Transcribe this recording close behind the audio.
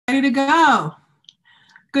Ready to go.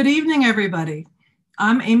 Good evening, everybody.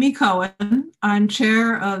 I'm Amy Cohen. I'm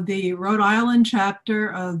chair of the Rhode Island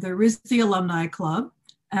chapter of the RISD Alumni Club,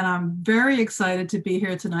 and I'm very excited to be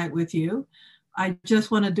here tonight with you. I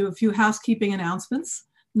just want to do a few housekeeping announcements.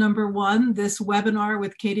 Number one, this webinar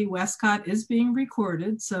with Katy Westcott is being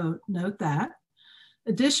recorded, so note that.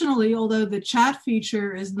 Additionally, although the chat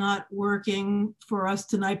feature is not working for us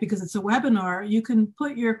tonight because it's a webinar, you can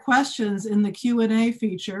put your questions in the Q&A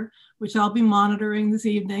feature, which I'll be monitoring this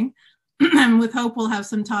evening. And with hope, we'll have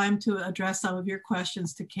some time to address some of your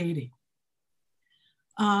questions to Katy.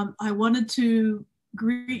 I wanted to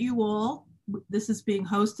greet you all. This is being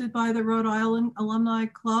hosted by the Rhode Island Alumni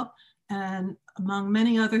Club. And among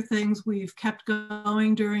many other things, we've kept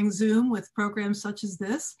going during Zoom with programs such as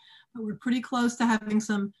this. But we're pretty close to having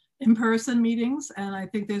some in-person meetings, and I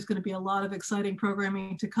think there's going to be a lot of exciting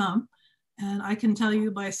programming to come. And I can tell you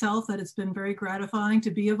myself that it's been very gratifying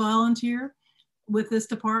to be a volunteer with this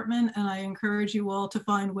department, and I encourage you all to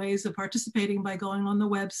find ways of participating by going on the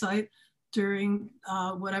website during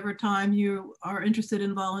whatever time you are interested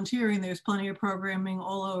in volunteering. There's plenty of programming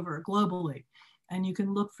all over globally. And you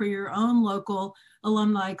can look for your own local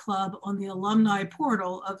alumni club on the alumni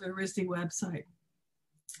portal of the RISD website.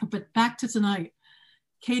 But back to tonight,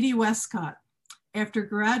 Katy Westcott. After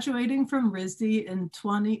graduating from RISD in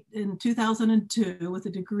 2002 with a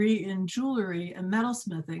degree in jewelry and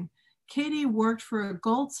metalsmithing, Katy worked for a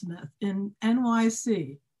goldsmith in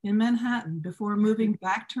NYC in Manhattan before moving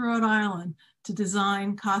back to Rhode Island to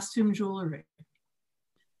design costume jewelry.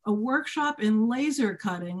 A workshop in laser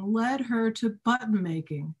cutting led her to button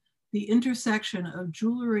making, the intersection of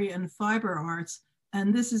jewelry and fiber arts,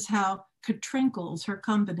 and this is how Katrinkles, her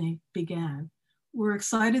company, began. We're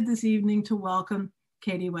excited this evening to welcome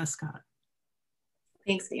Katy Westcott.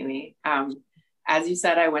 Thanks, Amy. As you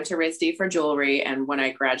said, I went to RISD for jewelry, and when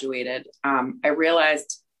I graduated, I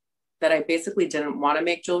realized that I basically didn't want to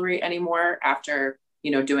make jewelry anymore after,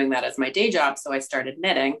 doing that as my day job. So I started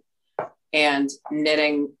knitting, and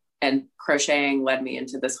knitting and crocheting led me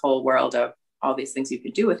into this whole world of all these things you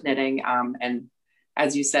could do with knitting. And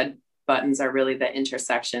as you said, buttons are really the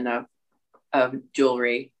intersection of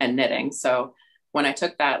jewelry and knitting. So when I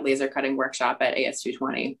took that laser cutting workshop at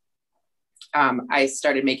AS220, I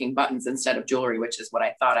started making buttons instead of jewelry, which is what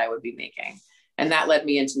I thought I would be making. And that led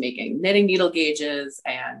me into making knitting needle gauges.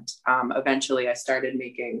 And eventually I started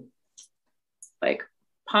making like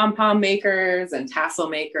pom-pom makers and tassel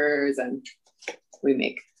makers, and we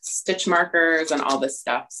make stitch markers and all this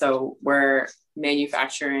stuff. So we're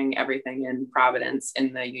manufacturing everything in Providence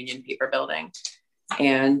in the Union Paper Building.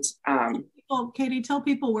 And Katy, tell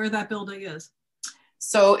people where that building is.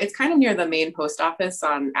 So it's kind of near the main post office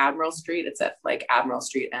on Admiral Street. It's at like Admiral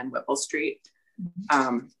Street and Whipple Street.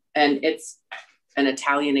 And it's an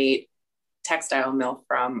Italianate textile mill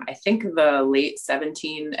from, I think, the late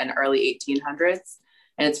 17 and early 1800s.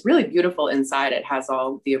 And it's really beautiful inside. It has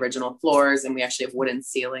all the original floors, and we actually have wooden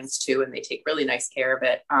ceilings too, and they take really nice care of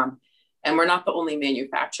it. And we're not the only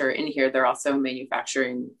manufacturer in here. They're also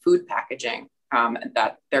manufacturing food packaging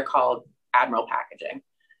that they're called Admiral Packaging.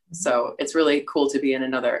 So it's really cool to be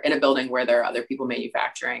in a building where there are other people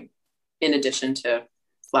manufacturing, in addition to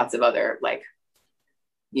lots of other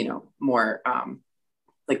more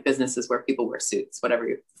like businesses where people wear suits, whatever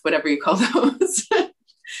you call those.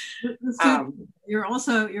 You're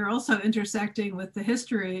also intersecting with the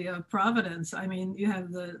history of Providence. I mean, you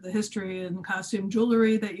have the history in costume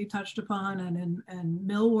jewelry that you touched upon, and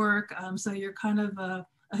millwork. So you're kind of a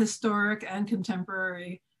historic and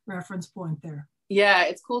contemporary reference point there. Yeah,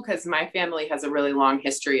 it's cool because my family has a really long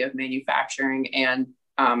history of manufacturing and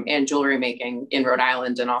jewelry making in Rhode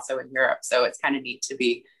Island and also in Europe. So it's kind of neat to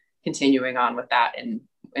be continuing on with that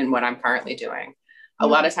in what I'm currently doing. A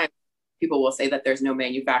lot of times people will say that there's no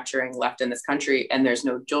manufacturing left in this country and there's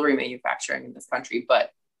no jewelry manufacturing in this country,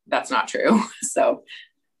 but that's not true. So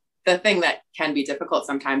the thing that can be difficult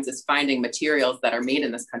sometimes is finding materials that are made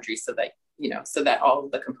in this country so that all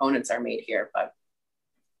of the components are made here. But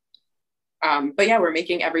yeah, we're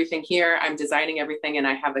making everything here. I'm designing everything, and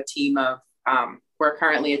I have a team of, we're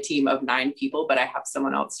currently a team of 9 people, but I have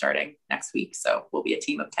someone else starting next week. So we'll be a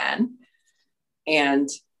team of 10. And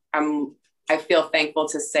I feel thankful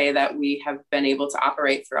to say that we have been able to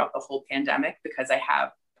operate throughout the whole pandemic because I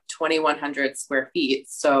have 2,100 square feet.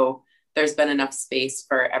 So there's been enough space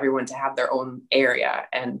for everyone to have their own area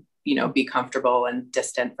and, be comfortable and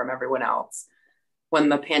distant from everyone else. When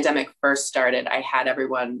the pandemic first started, I had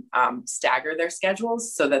everyone stagger their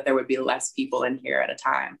schedules so that there would be less people in here at a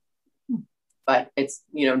time. But it's,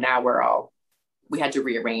 now we had to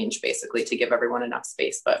rearrange basically to give everyone enough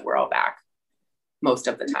space, but we're all back. most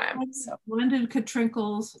of the time. So when did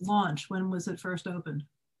Katrinkles launch? When was it first opened?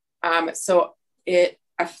 So it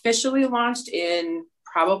officially launched in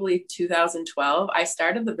probably 2012. I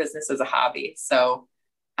started the business as a hobby, so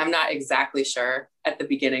I'm not exactly sure at the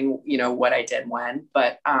beginning, what I did when,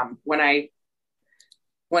 but when I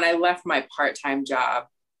left my part-time job,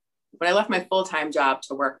 when I left my full-time job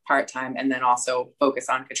to work part-time and then also focus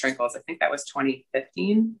on Katrinkles, I think that was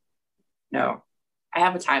 2015. No, I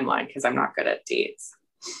have a timeline because I'm not good at dates.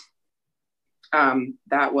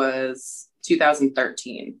 That was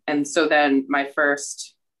 2013. And so then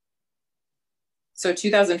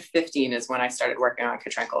 2015 is when I started working on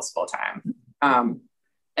Katrinkles full-time.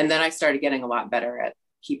 And then I started getting a lot better at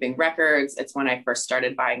keeping records. It's when I first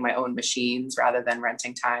started buying my own machines rather than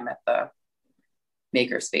renting time at the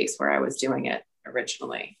makerspace where I was doing it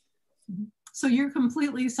originally. So you're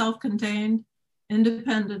completely self-contained,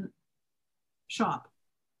 independent shop.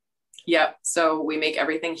 Yep. So we make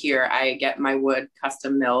everything here. I get my wood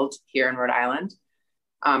custom milled here in Rhode Island.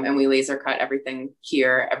 And we laser cut everything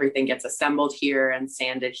here. Everything gets assembled here and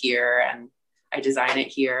sanded here. And I design it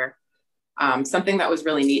here. Something that was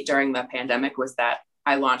really neat during the pandemic was that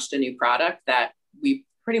I launched a new product that we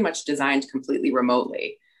pretty much designed completely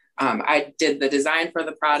remotely. I did the design for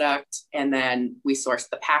the product, and then we sourced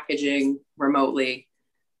the packaging remotely.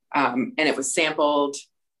 And it was sampled.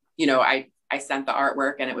 I sent the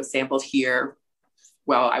artwork and it was sampled here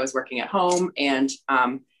while I was working at home. And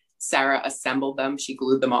Sarah assembled them. She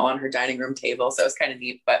glued them all on her dining room table. So it's kind of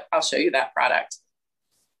neat, but I'll show you that product.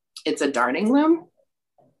 It's a darning loom.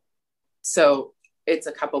 So it's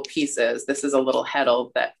a couple pieces. This is a little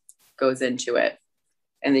heddle that goes into it.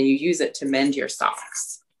 And then you use it to mend your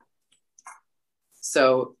socks.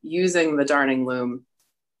 So using the darning loom,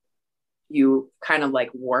 you kind of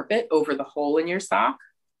like warp it over the hole in your sock.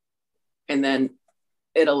 And then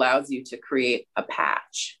it allows you to create a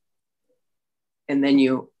patch. And then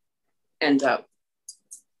you end up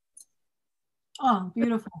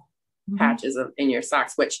beautiful patches in your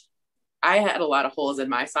socks, which I had a lot of holes in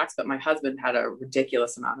my socks, but my husband had a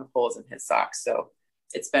ridiculous amount of holes in his socks. So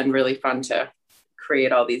it's been really fun to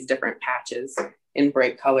create all these different patches in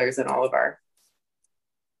bright colors in all of our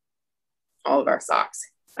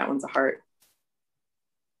socks. That one's a heart.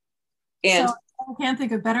 And so I can't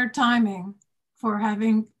think of better timing for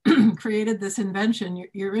having created this invention.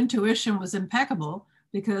 Your intuition was impeccable,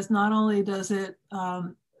 because not only does it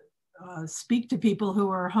speak to people who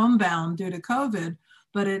are homebound due to COVID,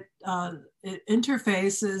 but it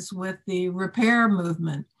interfaces with the repair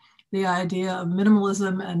movement, the idea of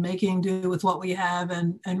minimalism and making do with what we have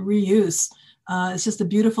and reuse. It's just a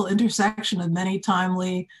beautiful intersection of many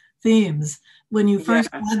timely themes. When you first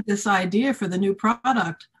had this idea for the new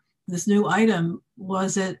product, this new item,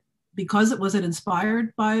 was it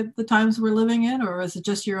inspired by the times we're living in, or is it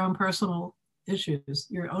just your own personal issues,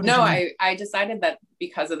 your own? No, I decided that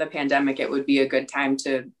because of the pandemic, it would be a good time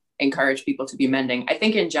to encourage people to be mending. I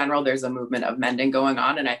think in general, there's a movement of mending going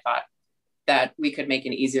on, and I thought that we could make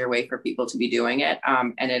an easier way for people to be doing it.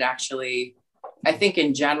 And it actually, I think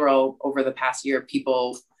in general, over the past year,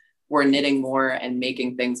 people were knitting more and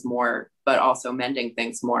making things more, but also mending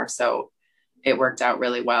things more. So it worked out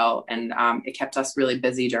really well. And it kept us really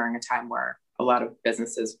busy during a time where a lot of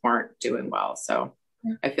businesses weren't doing well. So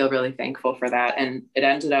I feel really thankful for that. And it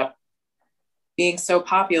ended up being so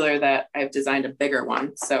popular that I've designed a bigger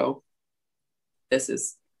one. So this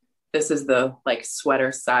is the like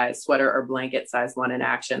sweater or blanket size one in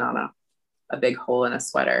action on a big hole in a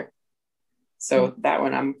sweater. So that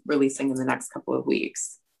one I'm releasing in the next couple of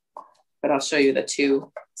weeks, but I'll show you the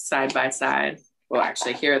two side by side. Well,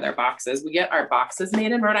 actually, here are their boxes. We get our boxes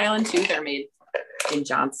made in Rhode Island too. They're made in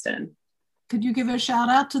Johnston. Could you give a shout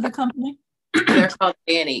out to the company? They're called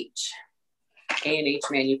A&H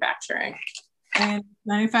Manufacturing. And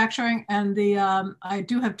manufacturing. And I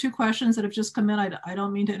do have two questions that have just come in. I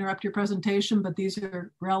don't mean to interrupt your presentation, but these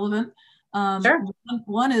are relevant. Sure.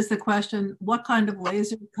 One is the question, what kind of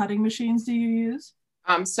laser cutting machines do you use?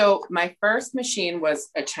 So my first machine was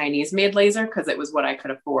a Chinese made laser because it was what I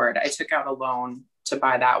could afford. I took out a loan to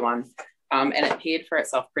buy that one, and it paid for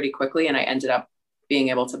itself pretty quickly. And I ended up being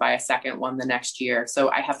able to buy a second one the next year. So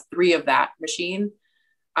I have 3 of that machine.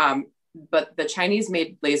 But the Chinese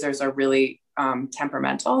made lasers are really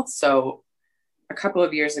temperamental. So a couple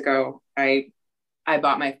of years ago, I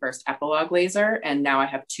bought my first epilogue laser, and now I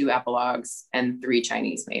have 2 epilogues and 3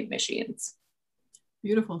 Chinese made machines.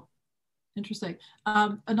 Beautiful. Interesting.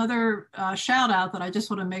 Another shout out that I just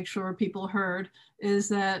want to make sure people heard is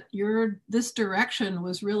that this direction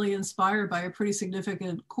was really inspired by a pretty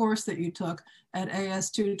significant course that you took at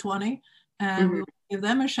AS 220. And we were give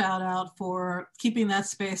them a shout out for keeping that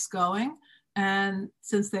space going. And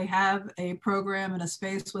since they have a program and a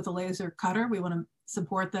space with a laser cutter, we want to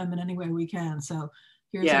support them in any way we can. So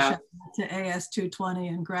here's a shout out to AS220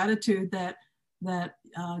 and gratitude that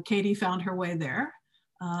Katy found her way there,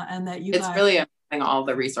 and that you it's guys. Really amazing all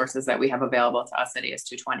the resources that we have available to us at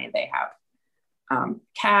AS220. They have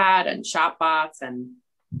CAD and shop bots and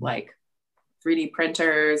like 3D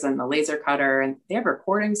printers and the laser cutter, and they have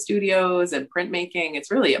recording studios and printmaking.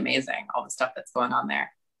 It's really amazing all the stuff that's going on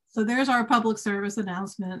there. So there's our public service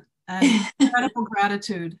announcement, and incredible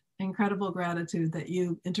gratitude that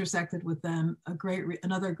you intersected with them.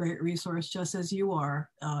 Another great resource, just as you are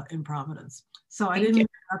in Providence. So I didn't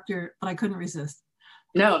interrupt but I couldn't resist.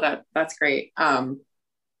 No, that's great. I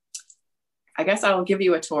guess I'll give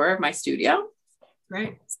you a tour of my studio.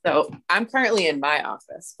 Great. So I'm currently in my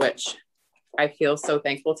office, which I feel so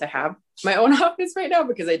thankful to have my own office right now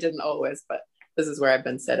because I didn't always, but this is where I've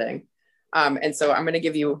been sitting. And so I'm going to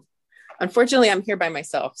give you, unfortunately, I'm here by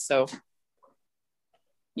myself, so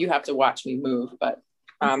you have to watch me move, but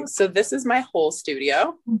so this is my whole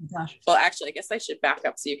studio. Oh my gosh. Well, actually, I guess I should back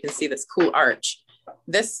up so you can see this cool arch.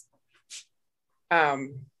 This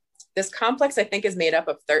complex, I think, is made up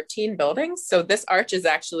of 13 buildings. So this arch is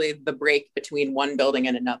actually the break between one building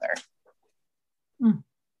and another.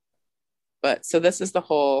 But so this is the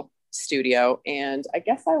whole studio. And I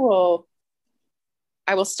guess I will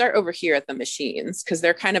start over here at the machines because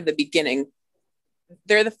they're kind of the beginning.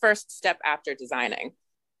 They're the first step after designing.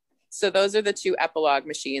 So those are the two epilogue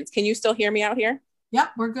machines. Can you still hear me out here? Yeah,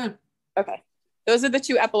 we're good. Okay. Those are the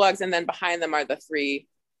two epilogues. And then behind them are the three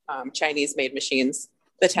Chinese made machines,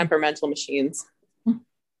 the temperamental machines.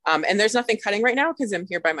 And there's nothing cutting right now because I'm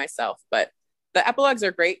here by myself, but the epilogues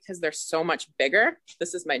are great because they're so much bigger.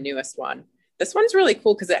 This is my newest one. This one's really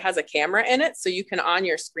cool because it has a camera in it. So you can on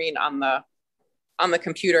your screen on the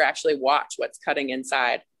computer actually watch what's cutting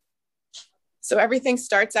inside. So everything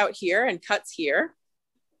starts out here and cuts here.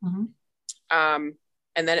 And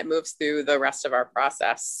then it moves through the rest of our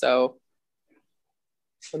process. So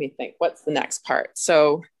let me think, what's the next part?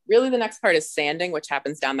 So really the next part is sanding, which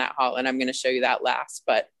happens down that hall. And I'm going to show you that last,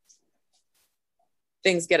 but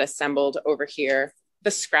things get assembled over here.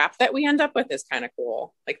 The scrap that we end up with is kind of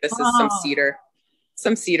cool. Like this is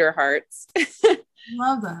some cedar hearts.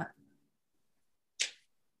 Love that.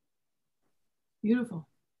 Beautiful.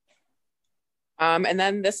 And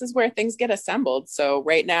then this is where things get assembled. So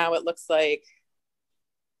right now it looks like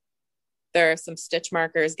there are some stitch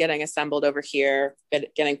markers getting assembled over here,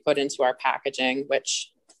 getting put into our packaging,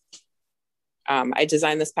 which I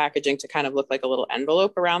designed this packaging to kind of look like a little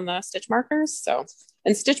envelope around the stitch markers. So,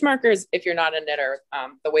 and stitch markers, if you're not a knitter,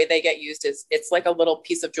 the way they get used is it's like a little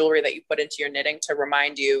piece of jewelry that you put into your knitting to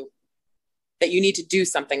remind you that you need to do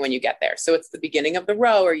something when you get there. So it's the beginning of the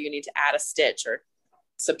row, or you need to add a stitch or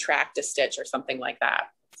subtract a stitch or something like that.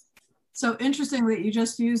 So interesting that you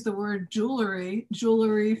just used the word jewelry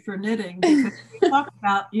for knitting, because you talked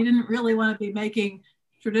about you didn't really want to be making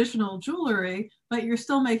traditional jewelry, but you're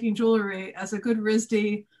still making jewelry as a good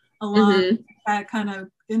RISD along that kind of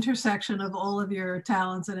intersection of all of your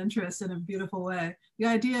talents and interests in a beautiful way. The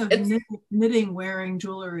idea of knitting wearing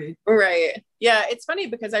jewelry. Right. Yeah, it's funny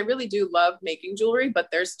because I really do love making jewelry, but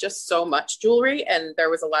there's just so much jewelry, and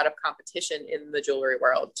there was a lot of competition in the jewelry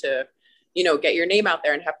world to, you know, get your name out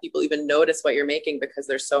there and have people even notice what you're making because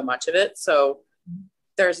there's so much of it. So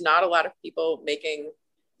there's not a lot of people making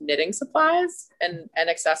knitting supplies and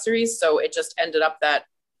accessories. So it just ended up that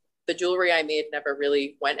the jewelry I made never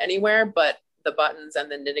really went anywhere, but the buttons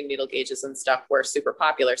and the knitting needle gauges and stuff were super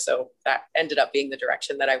popular. So that ended up being the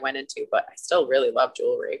direction that I went into, but I still really love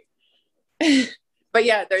jewelry. But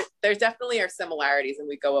yeah, there definitely are similarities, and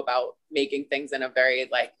we go about making things in a very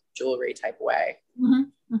like jewelry type way.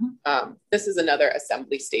 This is another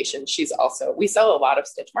assembly station. We sell a lot of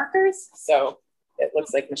stitch markers. So it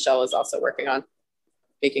looks like Michelle is also working on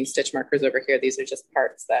making stitch markers over here. These are just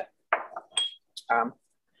parts that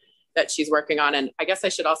she's working on. And I guess I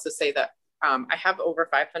should also say that I have over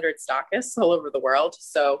 500 stockists all over the world.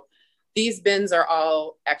 So these bins are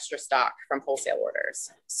all extra stock from wholesale orders.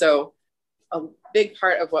 So a big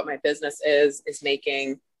part of what my business is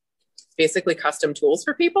making basically custom tools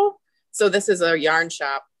for people. So this is a yarn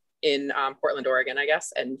shop in Portland, Oregon, I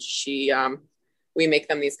guess. And we make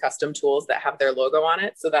them these custom tools that have their logo on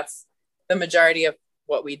it. So that's the majority of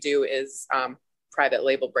what we do is private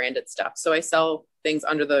label branded stuff. So I sell things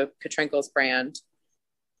under the Katrinkles brand.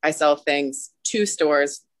 I sell things to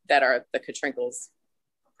stores that are the Katrinkles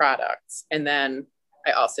products. And then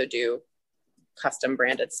I also do custom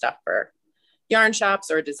branded stuff for yarn shops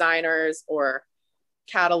or designers or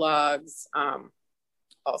catalogs.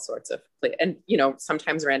 all sorts of, and,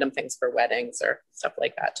 sometimes random things for weddings or stuff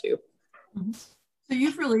like that too. Mm-hmm. So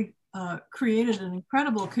you've really created an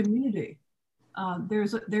incredible community. I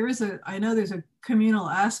know there's a communal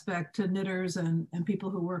aspect to knitters and people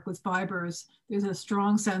who work with fibers. There's a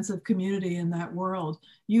strong sense of community in that world.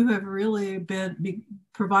 You have really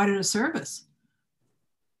provided a service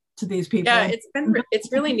to these people. Yeah,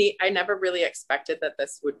 it's really neat. I never really expected that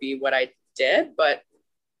this would be what I did, but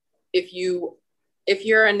if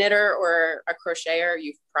you're a knitter or a crocheter,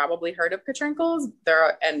 you've probably heard of Katrinkles.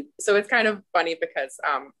 And so it's kind of funny because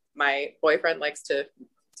my boyfriend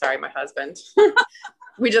my husband,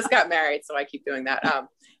 we just got married, so I keep doing that.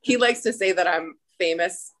 He likes to say that I'm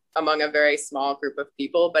famous among a very small group of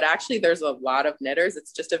people, but actually there's a lot of knitters.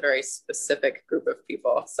 It's just a very specific group of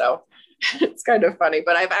people. So it's kind of funny,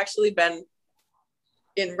 but I've actually been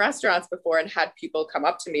in restaurants before and had people come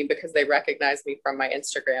up to me because they recognize me from my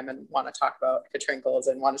Instagram and want to talk about Katrinkles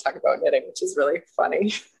and want to talk about knitting, which is really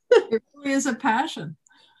funny. It really is a passion.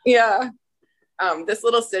 Yeah. This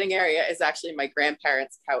little sitting area is actually my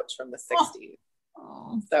grandparents' couch from the 60s.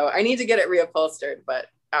 Oh. So I need to get it reupholstered, but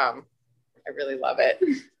I really love it.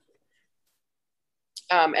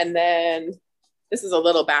 And then this is a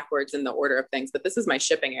little backwards in the order of things, but this is my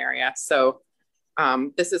shipping area. So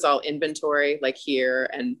this is all inventory, like here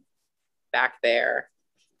and back there.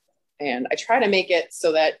 And I try to make it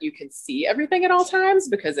so that you can see everything at all times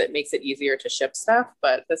because it makes it easier to ship stuff,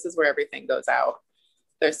 but this is where everything goes out.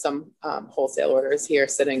 There's some wholesale orders here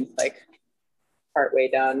sitting like partway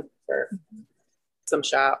done for some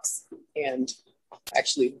shops. And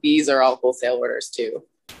actually these are all wholesale orders too,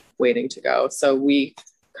 waiting to go. So we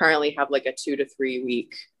currently have like a 2 to 3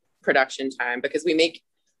 week production time because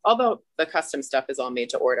although the custom stuff is all made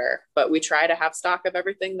to order, but we try to have stock of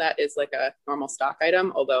everything that is like a normal stock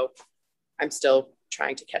item. Although I'm still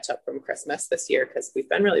trying to catch up from Christmas this year because we've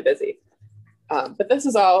been really busy. But this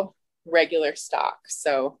is all regular stock.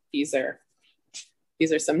 So these are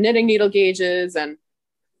some knitting needle gauges and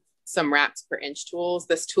some wraps per inch tools.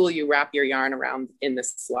 This tool, you wrap your yarn around in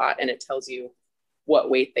this slot and it tells you what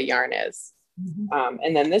weight the yarn is. Mm-hmm.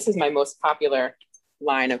 And then this is my most popular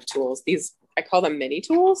line of tools. These, I call them mini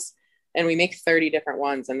tools, and we make 30 different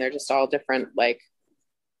ones, and they're just all different, like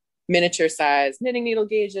miniature size knitting needle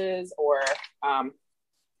gauges, or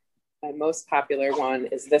my most popular one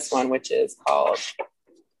is this one, which is called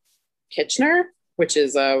Kitchener, which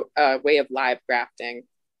is a way of live grafting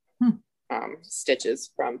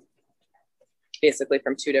stitches from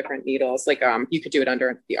 2 different needles. Like you could do it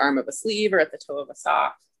under the arm of a sleeve or at the toe of a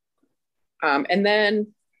sock. And then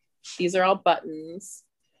these are all buttons.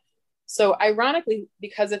 So ironically,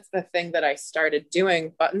 because it's the thing that I started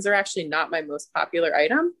doing, buttons are actually not my most popular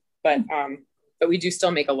item, but we do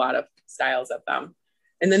still make a lot of styles of them.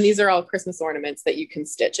 And then these are all Christmas ornaments that you can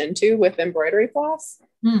stitch into with embroidery floss.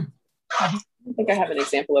 I think I have an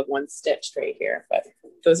example of one stitched right here, but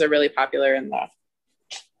those are really popular in the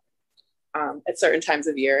at certain times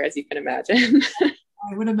of year, as you can imagine.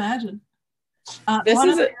 I would imagine.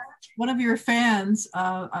 One of your fans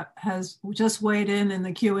has just weighed in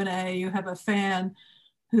the Q&A. You have a fan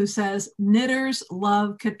who says, "Knitters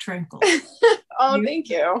love Katrinkles." Thank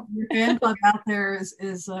you. Your fan club out there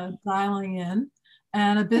is dialing in.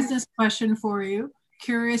 And a business question for you.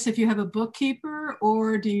 Curious if you have a bookkeeper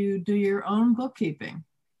or do you do your own bookkeeping?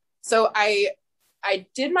 So I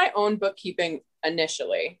did my own bookkeeping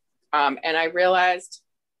initially. And I realized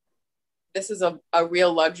this is a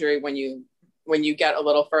real luxury when you get a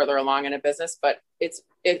little further along in a business, but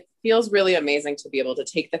it feels really amazing to be able to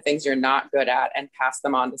take the things you're not good at and pass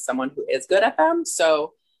them on to someone who is good at them.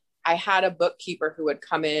 So I had a bookkeeper who would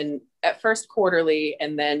come in at first quarterly,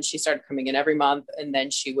 and then she started coming in every month, and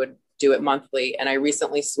then she would do it monthly. And I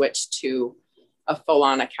recently switched to a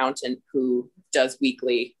full-on accountant who does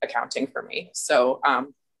weekly accounting for me. So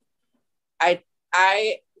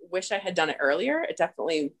I wish I had done it earlier. It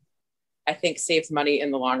definitely, I think, saves money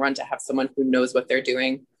in the long run to have someone who knows what they're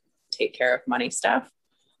doing take care of money stuff.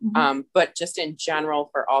 Mm-hmm. But just in general,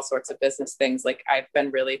 for all sorts of business things, like I've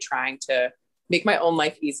been really trying to make my own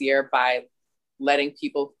life easier by letting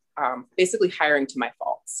people, basically hiring to my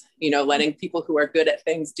faults, letting people who are good at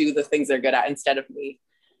things do the things they're good at instead of me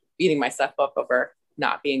beating myself up over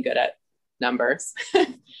not being good at numbers.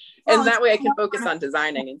 And that way I can focus on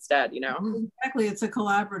designing instead, Exactly. It's a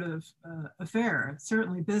collaborative affair. It's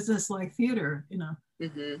certainly business like theater,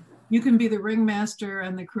 Mm-hmm. You can be the ringmaster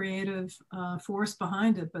and the creative force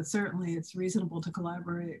behind it, but certainly it's reasonable to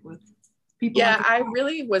collaborate with people. Yeah, I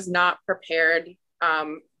really was not prepared.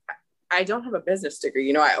 I don't have a business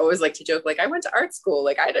degree. I always like to joke, like I went to art school.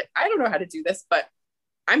 Like I don't know how to do this, but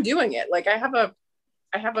I'm doing it. Like I have a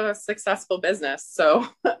have a successful business. So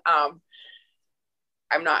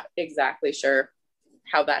I'm not exactly sure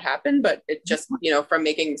how that happened, but it just, from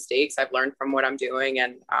making mistakes, I've learned from what I'm doing.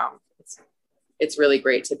 And it's really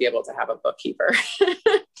great to be able to have a bookkeeper.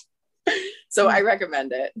 So I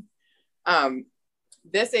recommend it.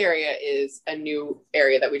 This area is a new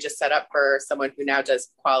area that we just set up for someone who now does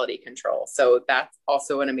quality control. So that's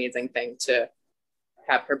also an amazing thing, to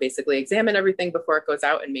have her basically examine everything before it goes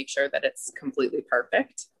out and make sure that it's completely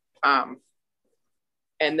perfect. And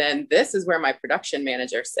then this is where my production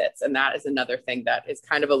manager sits. And that is another thing that is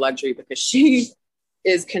kind of a luxury, because she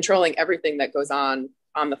is controlling everything that goes on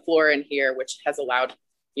the floor in here, which has allowed,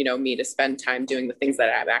 me to spend time doing the things that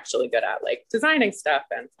I'm actually good at, like designing stuff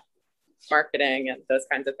and marketing and those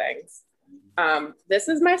kinds of things. This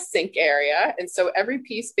is my sink area. And so every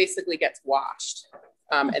piece basically gets washed.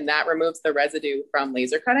 And that removes the residue from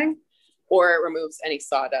laser cutting, or it removes any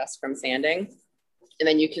sawdust from sanding. And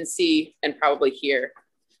then you can see, and probably hear,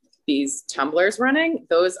 these tumblers running.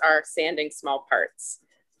 Those are sanding small parts.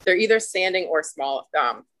 They're either sanding or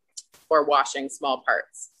or washing small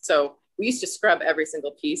parts. So we used to scrub every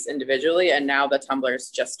single piece individually, and now the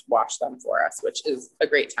tumblers just wash them for us, which is a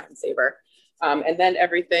great time saver. And then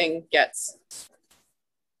everything gets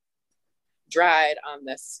dried on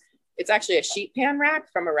this. It's actually a sheet pan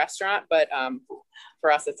rack from a restaurant, but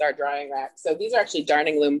for us, it's our drying rack. So these are actually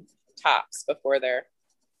darning loom tops before they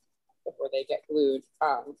get glued.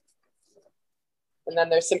 And then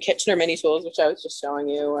there's some Kitchener mini tools, which I was just showing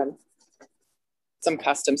you, and some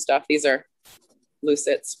custom stuff. These are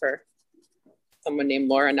lucets for someone named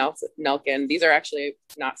Laura Nelkin. These are actually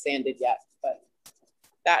not sanded yet, but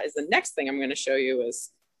that is the next thing I'm going to show you,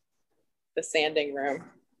 is the sanding room.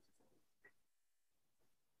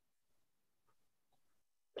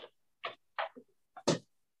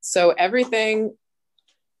 So everything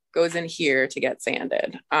goes in here to get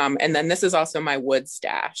sanded. And then this is also my wood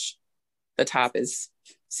stash. The top is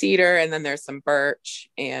cedar, and then there's some birch,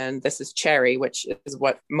 and this is cherry, which is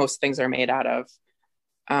what most things are made out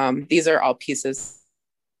of. These are all pieces.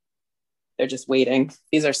 They're just waiting.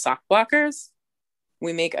 These are sock blockers.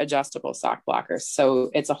 We make adjustable sock blockers. So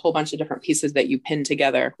it's a whole bunch of different pieces that you pin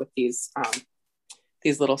together with these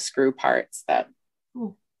little screw parts that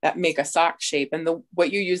make a sock shape. And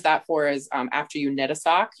what you use that for is after you knit a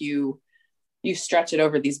sock, you stretch it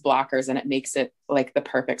over these blockers, and it makes it like the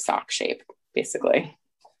perfect sock shape, basically.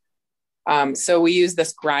 So we use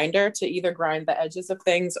this grinder to either grind the edges of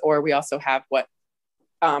things, or we also have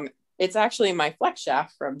it's actually my flex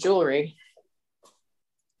shaft from jewelry.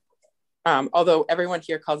 Although everyone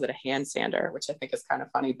here calls it a hand sander, which I think is kind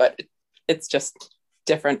of funny, but it's just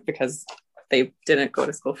different because they didn't go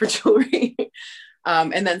to school for jewelry.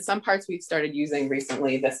 And then some parts we've started using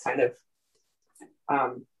recently, this kind of,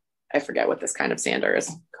 I forget what this kind of sander is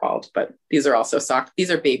called, but these are also these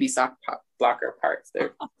are baby sock blocker parts.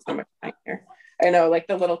 They're so much tinier. I know, like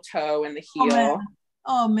the little toe and the heel.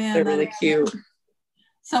 Oh man. They're really cute.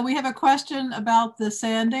 So we have a question about the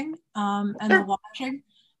sanding and the washing.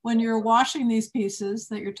 When you're washing these pieces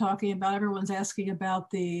that you're talking about, everyone's asking about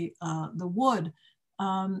the wood.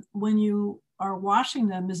 When you are washing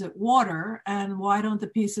them, is it water? And why don't the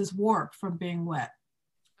pieces warp from being wet?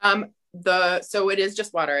 So it is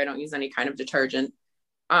just water. I don't use any kind of detergent.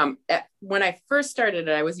 When I first started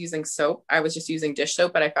it, I was using soap. I was just using dish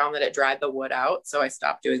soap, but I found that it dried the wood out. So I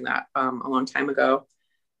stopped doing that a long time ago.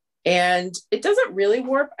 And it doesn't really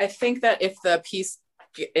warp. I think that if the piece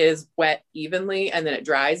is wet evenly and then it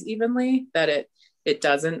dries evenly, that it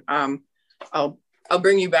doesn't. I'll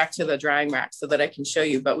bring you back to the drying rack so that I can show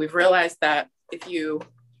you. But we've realized that if you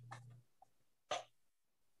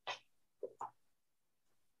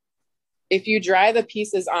dry the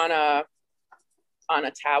pieces on a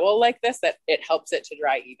towel like this, that it helps it to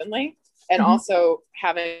dry evenly. And also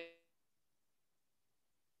having,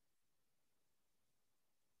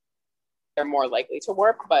 they're more likely to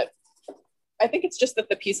warp, but I think it's just that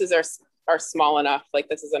the pieces are small enough. Like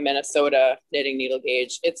this is a Minnesota knitting needle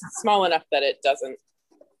gauge. It's small enough that it doesn't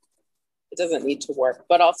need to warp,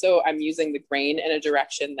 but also I'm using the grain in a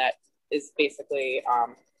direction that is basically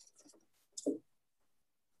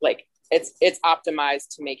like it's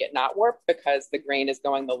optimized to make it not warp because the grain is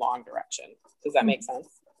going the long direction. Does that make sense?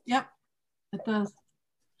 Yep, it does.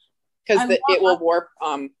 Because it will warp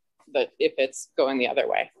if it's going the other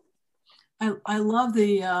way. I love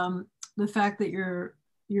the fact that you're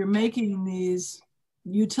making these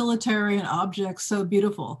utilitarian objects so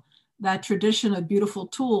beautiful. That tradition of beautiful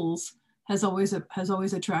tools has always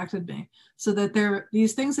attracted me. So that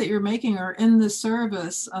these things that you're making are in the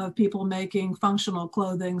service of people making functional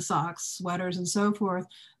clothing, socks, sweaters, and so forth,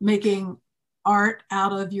 making art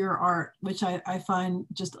out of your art, which I find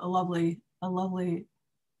just a lovely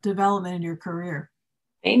development in your career.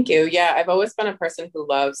 Thank you. Yeah, I've always been a person who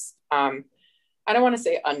loves, I don't want to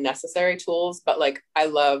say unnecessary tools, but like I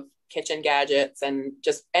love kitchen gadgets and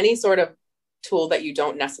just any sort of tool that you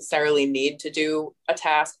don't necessarily need to do a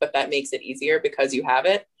task, but that makes it easier because you have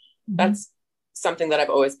it. Mm-hmm. That's something that I've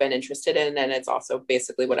always been interested in. And it's also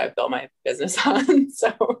basically what I've built my business on.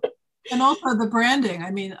 So. And also the branding.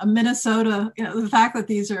 I mean, Minnesota, the fact that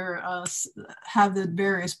these are have the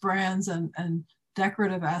various brands and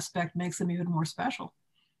decorative aspect makes them even more special.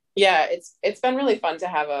 Yeah, it's been really fun to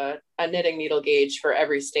have a knitting needle gauge for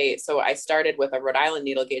every state. So I started with a Rhode Island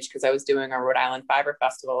needle gauge because I was doing a Rhode Island Fiber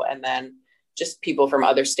Festival. And then just people from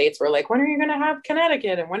other states were like, when are you going to have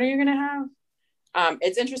Connecticut? And when are you going to have?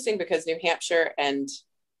 It's interesting because New Hampshire and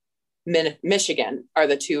Michigan are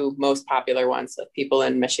the two most popular ones. Like people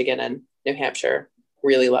in Michigan and New Hampshire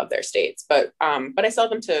really love their states. But I sell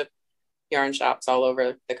them to yarn shops all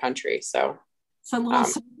over the country. So it's a little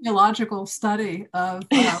sociological study of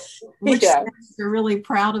which yeah. states are really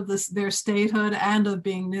proud of their statehood and of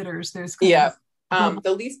being knitters. There's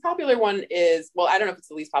the least popular one is, well, I don't know if it's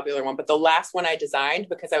the least popular one, but the last one I designed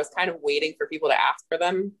because I was kind of waiting for people to ask for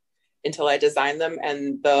them until I designed them.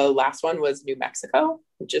 And the last one was New Mexico.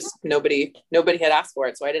 Just nobody had asked for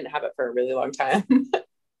it. So I didn't have it for a really long time.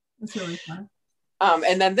 That's really fun.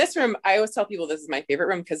 And then this room, I always tell people this is my favorite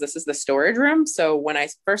room because this is the storage room. So when I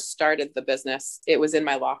first started the business, it was in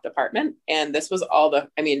my loft apartment. And this was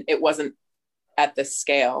it wasn't at this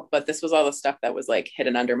scale, but this was all the stuff that was like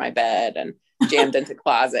hidden under my bed and jammed into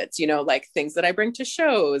closets, like things that I bring to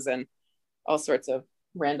shows and all sorts of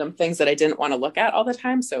random things that I didn't want to look at all the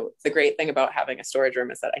time. So the great thing about having a storage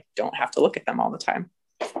room is that I don't have to look at them all the time.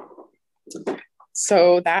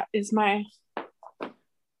 So that's my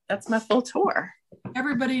full tour.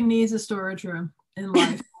 Everybody needs a storage room in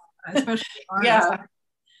life, especially artists.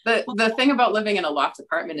 Yeah. The thing about living in a loft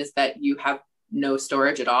apartment is that you have no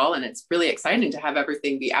storage at all. And it's really exciting to have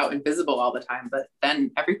everything be out and visible all the time, but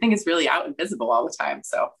then everything is really out and visible all the time.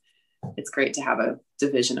 So it's great to have a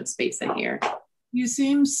division of space in here. You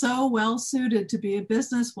seem so well suited to be a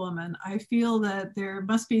businesswoman. I feel that there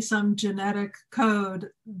must be some genetic code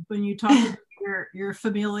when you talk about your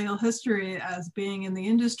familial history as being in the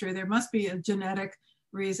industry. There must be a genetic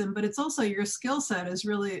reason, but it's also your skill set is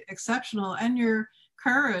really exceptional and your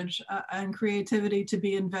courage and creativity to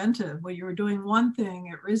be inventive. Well, you were doing one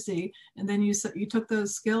thing at RISD, and then you took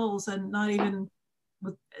those skills and not even,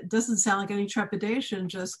 it doesn't sound like any trepidation,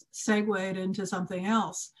 just segued into something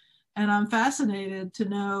else. And I'm fascinated to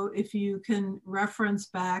know if you can reference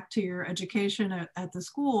back to your education at the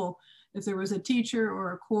school, if there was a teacher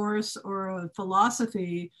or a course or a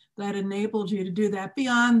philosophy that enabled you to do that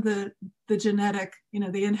beyond the genetic,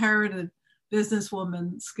 the inherited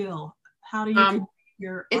businesswoman skill. How do you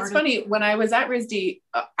It's funny, when I was at RISD,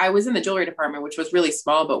 I was in the jewelry department, which was really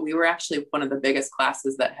small, but we were actually one of the biggest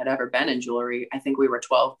classes that had ever been in jewelry. I think we were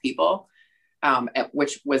 12 people,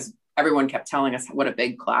 which was, everyone kept telling us what a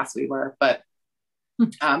big class we were. But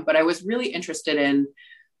I was really interested in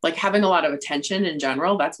like having a lot of attention in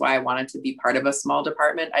general. That's why I wanted to be part of a small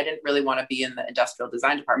department. I didn't really want to be in the industrial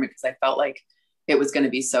design department because I felt like it was going to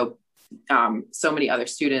be so many other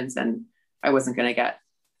students and I wasn't going to get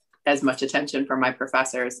as much attention from my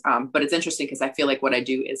professors. But it's interesting because I feel like what I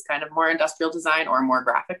do is kind of more industrial design or more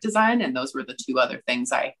graphic design. And those were the two other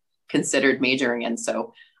things I considered majoring in.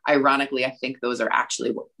 So ironically, I think those are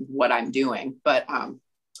actually what I'm doing. But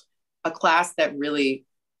a class that really,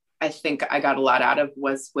 I think I got a lot out of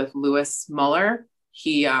was with Louis Muller.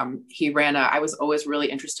 He ran I was always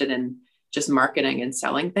really interested in just marketing and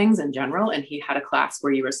selling things in general. And he had a class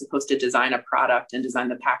where you were supposed to design a product and design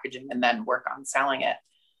the packaging and then work on selling it.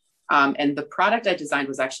 And the product I designed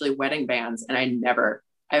was actually wedding bands. And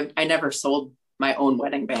I never sold my own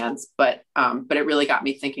wedding bands, but it really got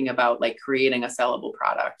me thinking about like creating a sellable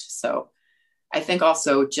product. So I think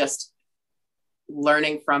also just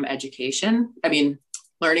learning from education.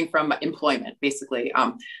 Learning from employment, basically.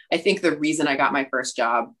 I think the reason I got my first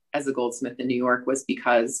job as a goldsmith in New York was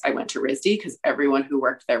because I went to RISD, because everyone who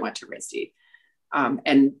worked there went to RISD.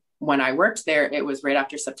 And when I worked there, it was right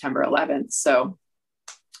after September 11th. So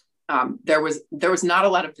there was not a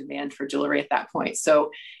lot of demand for jewelry at that point.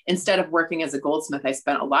 So instead of working as a goldsmith, I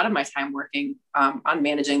spent a lot of my time working on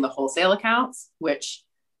managing the wholesale accounts, which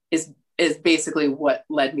is basically what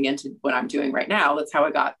led me into what I'm doing right now. That's how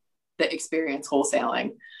I got the experience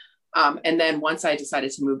wholesaling. And then once I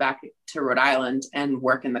decided to move back to Rhode Island and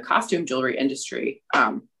work in the costume jewelry industry,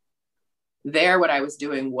 there, what I was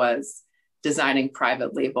doing was designing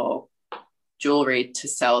private label jewelry to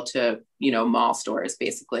sell to, mall stores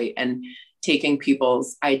basically, and taking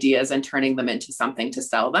people's ideas and turning them into something to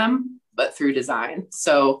sell them, but through design.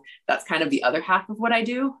 So that's kind of the other half of what I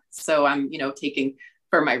do. So I'm, taking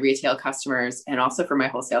for my retail customers and also for my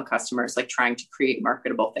wholesale customers, like trying to create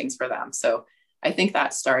marketable things for them. So I think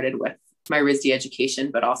that started with my RISD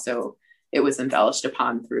education, but also it was embellished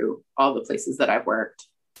upon through all the places that I've worked.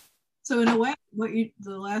 So in a way,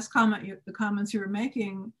 the last comment, the comments you were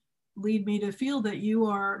making lead me to feel that you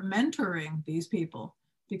are mentoring these people,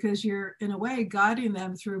 because you're in a way guiding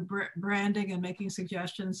them through branding and making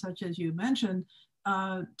suggestions, such as you mentioned,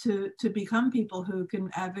 to become people who can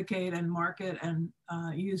advocate and market and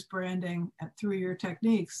use branding through your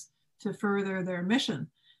techniques to further their mission.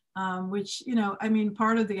 Which,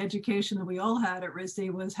 part of the education that we all had at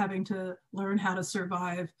RISD was having to learn how to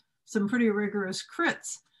survive some pretty rigorous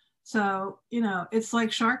crits. So, it's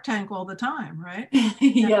like Shark Tank all the time, right?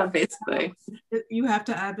 Yeah, basically. You have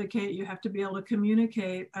to advocate, you have to be able to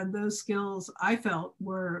communicate. And those skills I felt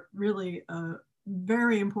were really a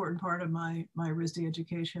very important part of my RISD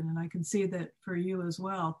education. And I can see that for you as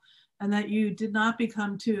well. And that you did not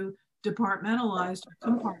become too departmentalized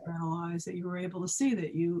or compartmentalized, that you were able to see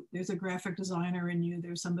that there's a graphic designer in you,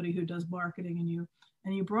 there's somebody who does marketing in you,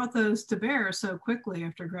 and you brought those to bear so quickly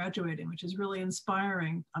after graduating, which is really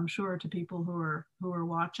inspiring, I'm sure, to people who are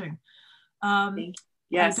watching.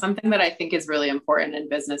 Something that I think is really important in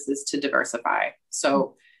business is to diversify.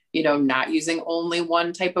 So, not using only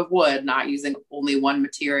one type of wood, not using only one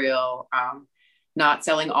material, not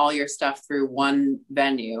selling all your stuff through one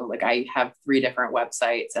venue. Like I have 3 different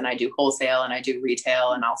websites, and I do wholesale and I do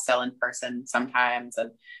retail, and I'll sell in person sometimes.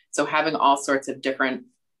 And so having all sorts of different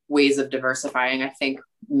ways of diversifying, I think,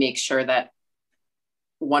 makes sure that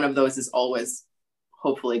one of those is always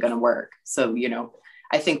hopefully going to work. So,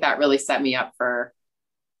 I think that really set me up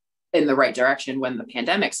in the right direction when the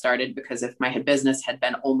pandemic started, because if my business had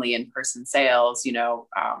been only in-person sales,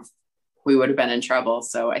 we would have been in trouble.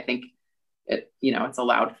 So I think it's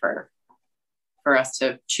allowed for us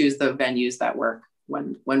to choose the venues that work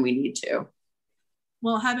when we need to.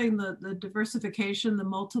 Well, having the diversification, the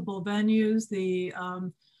multiple venues, the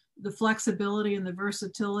flexibility and the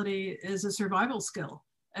versatility is a survival skill,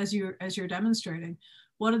 as you're demonstrating.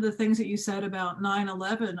 One of the things that you said about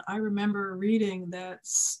 9/11, I remember reading that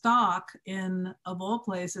stock in, of all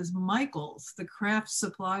places, Michael's, the craft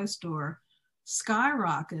supply store,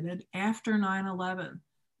 skyrocketed after 9/11.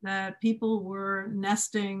 That people were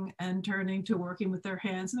nesting and turning to working with their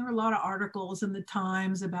hands. And there were a lot of articles in the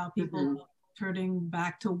Times about people turning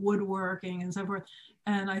back to woodworking and so forth.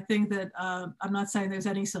 And I think that I'm not saying there's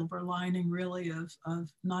any silver lining really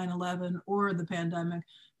of 9/11 or the pandemic,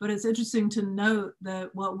 but it's interesting to note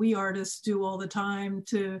that what we artists do all the time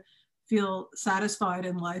to feel satisfied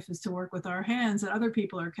in life is to work with our hands, and other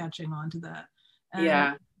people are catching on to that.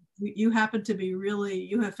 And you happen to be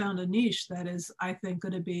you have found a niche that is, I think,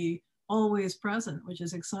 going to be always present, which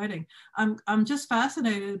is exciting. I'm just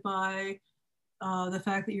fascinated by the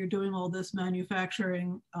fact that you're doing all this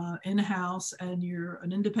manufacturing in-house, and you're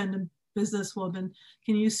an independent businesswoman.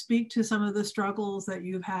 Can you speak to some of the struggles that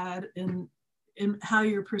you've had in how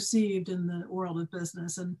you're perceived in the world of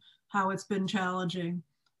business, and how it's been challenging,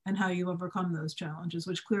 and how you overcome those challenges,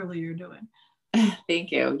 which clearly you're doing?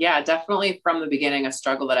 Thank you. Yeah, definitely from the beginning, a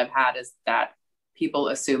struggle that I've had is that people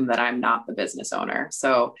assume that I'm not the business owner.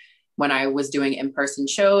 So when I was doing in-person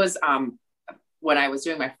shows, when I was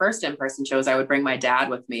doing my first in-person shows, I would bring my dad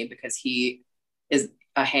with me because he is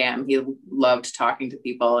a ham. He loved talking to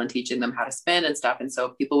people and teaching them how to spin and stuff. And so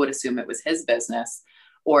people would assume it was his business,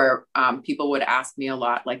 or people would ask me a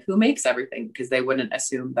lot, like, who makes everything? Because they wouldn't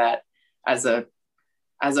assume that as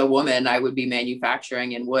a woman, I would be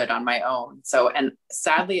manufacturing in wood on my own. So, and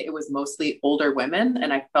sadly, it was mostly older women.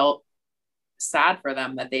 And I felt sad for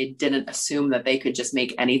them that they didn't assume that they could just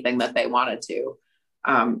make anything that they wanted to.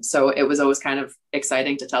 So it was always kind of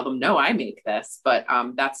exciting to tell them, no, I make this. But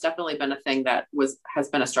that's definitely been a thing that has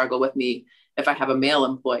been a struggle with me. If I have a male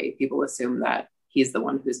employee, people assume that he's the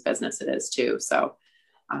one whose business it is too. So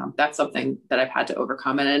that's something that I've had to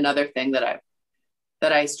overcome. And another thing that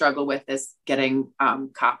I struggle with is getting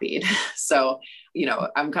copied. So,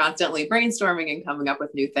 I'm constantly brainstorming and coming up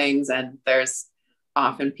with new things. And there's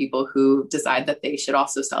often people who decide that they should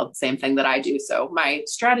also sell the same thing that I do. So my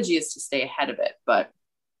strategy is to stay ahead of it. But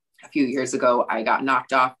a few years ago, I got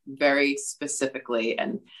knocked off very specifically.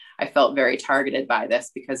 And I felt very targeted by this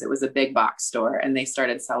because it was a big box store and they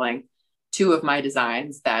started selling 2 of my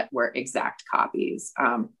designs that were exact copies.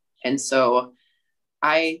 And so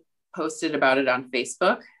I posted about it on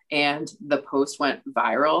Facebook, and the post went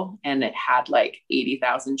viral and it had like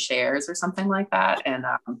 80,000 shares or something like that. And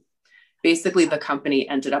basically the company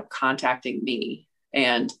ended up contacting me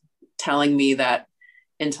and telling me that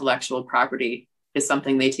intellectual property is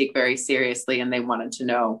something they take very seriously. And they wanted to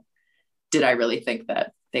know, did I really think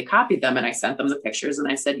that they copied them? And I sent them the pictures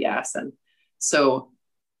and I said, yes. And so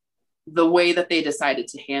the way that they decided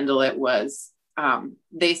to handle it was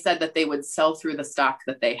they said that they would sell through the stock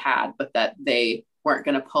that they had, but that they weren't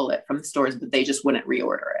going to pull it from the stores, but they just wouldn't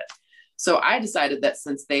reorder it. So I decided that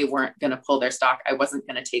since they weren't going to pull their stock, I wasn't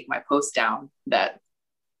going to take my post down that,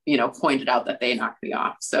 you know, pointed out that they knocked me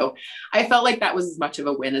off. So I felt like that was as much of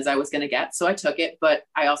a win as I was going to get. So I took it, but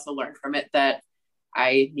I also learned from it that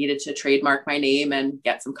I needed to trademark my name and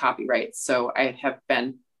get some copyrights. So I have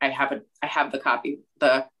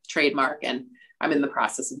the trademark, and I'm in the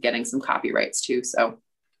process of getting some copyrights too. So,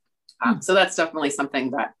 so that's definitely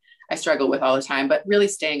something that I struggle with all the time, but really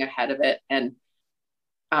staying ahead of it. And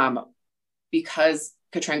because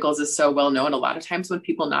Katrinkles is so well known, a lot of times when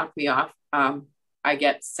people knock me off, I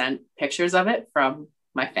get sent pictures of it from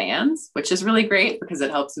my fans, which is really great because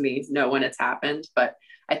it helps me know when it's happened. But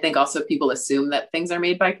I think also people assume that things are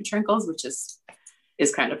made by Katrinkles, which is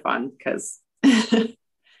kind of fun because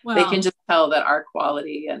they can just tell that our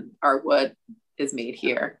quality and our wood is made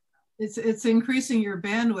here. It's increasing your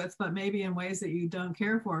bandwidth, but maybe in ways that you don't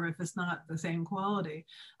care for if it's not the same quality.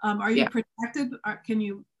 Are you protected?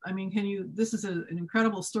 This is an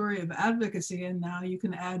incredible story of advocacy, and now you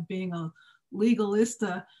can add being a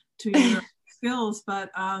legalista to your skills, but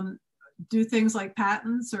do things like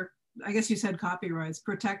patents, or I guess you said copyrights,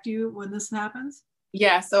 protect you when this happens?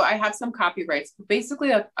 Yeah, so I have some copyrights. Basically,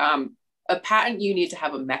 a patent, you need to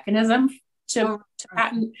have a mechanism to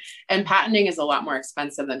patent, and patenting is a lot more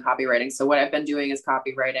expensive than copywriting. So what I've been doing is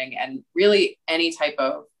copywriting, and really any type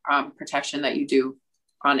of protection that you do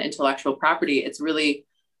on intellectual property, it's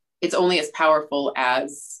only as powerful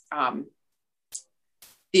as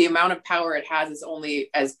the amount of power it has is only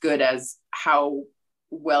as good as how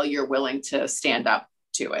well you're willing to stand up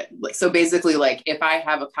to it. So basically, like if I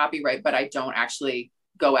have a copyright, but I don't actually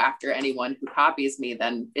go after anyone who copies me,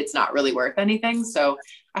 then it's not really worth anything. So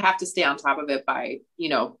I have to stay on top of it by, you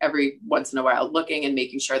know, every once in a while looking and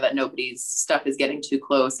making sure that nobody's stuff is getting too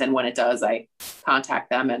close. And when it does, I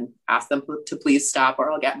contact them and ask them to please stop,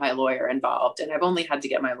 or I'll get my lawyer involved. And I've only had to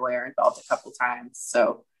get my lawyer involved a couple times.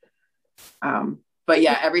 So, but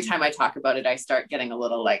yeah, every time I talk about it, I start getting a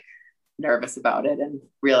little like nervous about it and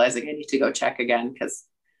realizing I need to go check again because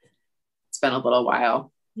it's been a little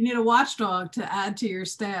while. You need a watchdog to add to your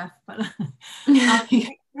staff. But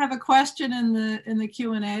I have a question in the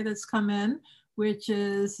Q&A that's come in, which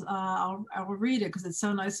is, I'll read it because it's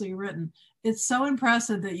so nicely written. It's so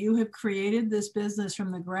impressive that you have created this business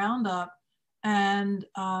from the ground up and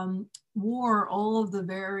wore all of the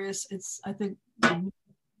various, I think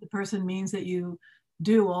the person means that you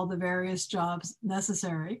do all the various jobs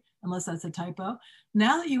necessary, unless that's a typo.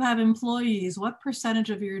 Now that you have employees, what percentage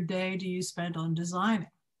of your day do you spend on designing?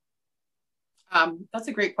 That's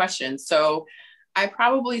a great question. So I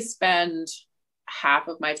probably spend half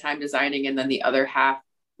of my time designing and then the other half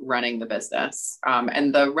running the business.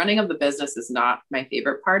 And the running of the business is not my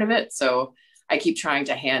favorite part of it. So I keep trying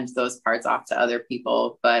to hand those parts off to other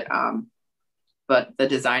people. But the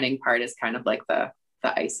designing part is kind of like the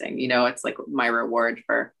icing, you know, it's like my reward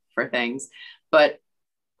for things. But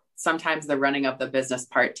sometimes the running of the business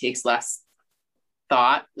part takes less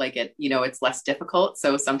thought, like it, you know, it's less difficult.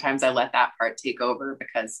 So sometimes I let that part take over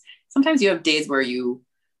because sometimes you have days where you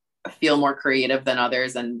feel more creative than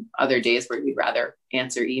others and other days where you'd rather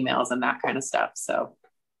answer emails and that kind of stuff. So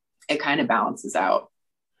it kind of balances out.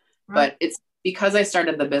 Right. But it's because I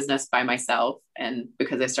started the business by myself and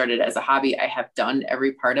because I started as a hobby, I have done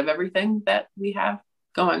every part of everything that we have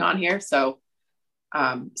going on here. So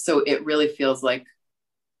it really feels like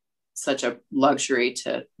such a luxury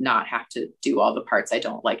to not have to do all the parts I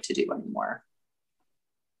don't like to do anymore.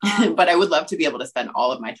 But I would love to be able to spend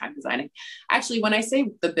all of my time designing. Actually, when I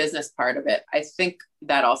say the business part of it, I think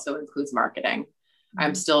that also includes marketing. Mm-hmm.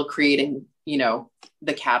 I'm still creating, you know,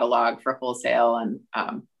 the catalog for wholesale and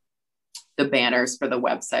the banners for the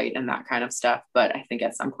website and that kind of stuff. But I think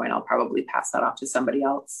at some point I'll probably pass that off to somebody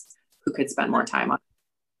else who could spend more time on it.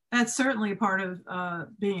 That's certainly part of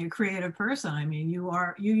being a creative person. I mean, you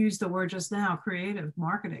used the word just now, creative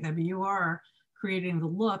marketing. I mean, you are creating the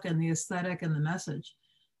look and the aesthetic and the message.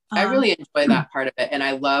 I really enjoy that part of it. And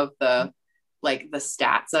I love the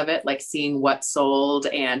stats of it, like seeing what sold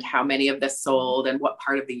and how many of this sold and what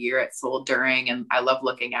part of the year it sold during. And I love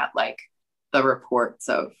looking at like the reports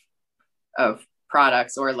of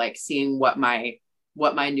products or like seeing what my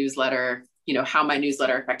what my newsletter, how my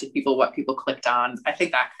newsletter affected people, what people clicked on. I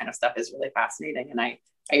think that kind of stuff is really fascinating. And I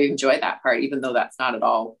enjoy that part, even though that's not at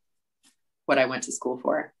all what I went to school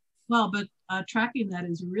for. Well, but tracking that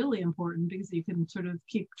is really important because you can sort of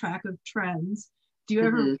keep track of trends. Do you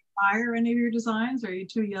ever retire any of your designs? Or are you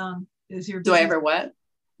too young? Do I ever what?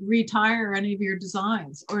 Retire any of your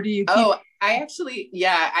designs, or do you I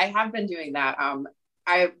have been doing that.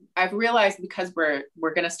 I've realized, because we're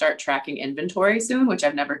going to start tracking inventory soon, which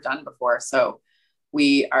I've never done before. So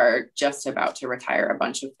we are just about to retire a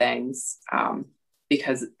bunch of things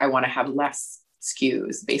because I want to have less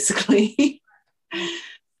SKUs, basically.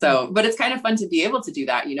 So, but it's kind of fun to be able to do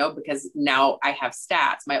that, because now I have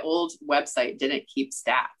stats. My old website didn't keep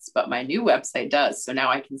stats, but my new website does. So now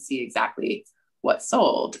I can see exactly what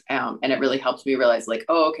sold. And it really helped me realize, like,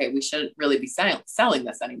 oh, okay, we shouldn't really be selling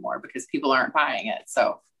this anymore because people aren't buying it.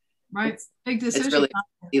 So right. Big decision. It's really to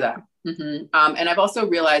see that. And I've also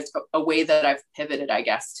realized a way that I've pivoted, I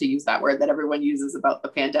guess, to use that word that everyone uses about the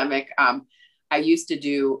pandemic. I used to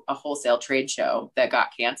do a wholesale trade show that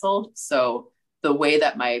got canceled. So the way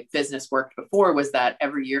that my business worked before was that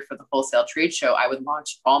every year for the wholesale trade show, I would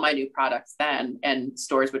launch all my new products then, and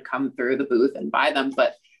stores would come through the booth and buy them.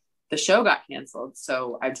 But the show got canceled.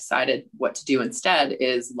 So I decided what to do instead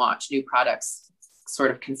is launch new products sort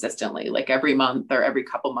of consistently, like every month or every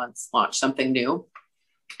couple months, launch something new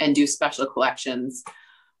and do special collections.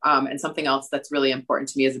 And something else that's really important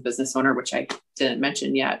to me as a business owner, which I didn't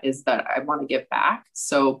mention yet, is that I want to give back.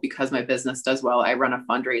 So because my business does well, I run a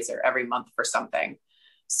fundraiser every month for something.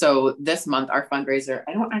 So this month, our fundraiser,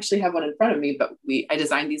 I don't actually have one in front of me, but I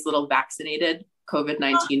designed these little vaccinated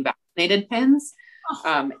COVID-19 vaccinated pins.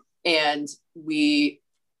 And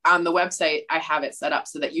on the website, I have it set up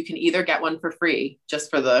so that you can either get one for free just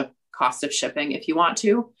for the cost of shipping if you want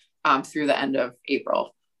to, through the end of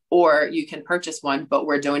April, or you can purchase one, but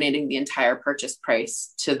we're donating the entire purchase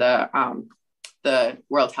price to the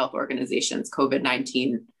World Health Organization's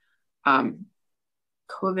COVID-19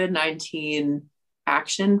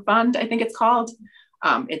 Action Fund, I think it's called.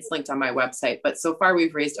 It's linked on my website, but so far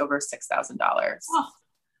we've raised over $6,000.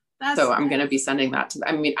 So I'm going to be sending that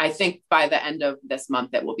I think by the end of this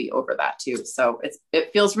month, it will be over that too. So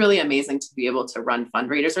it feels really amazing to be able to run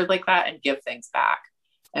fundraisers like that and give things back.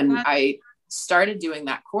 And I started doing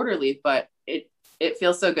that quarterly, but it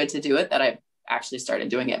feels so good to do it that I actually started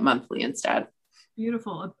doing it monthly instead.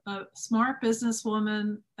 Beautiful. A smart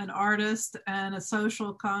businesswoman, an artist, and a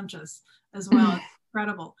social conscious as well.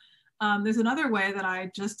 Incredible. There's another way that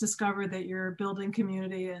I just discovered that you're building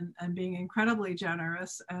community and being incredibly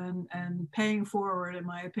generous and paying forward, in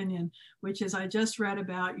my opinion, which is I just read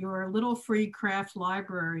about your little free craft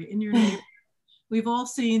library in your neighborhood. We've all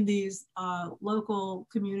seen these local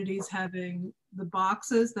communities having the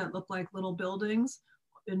boxes that look like little buildings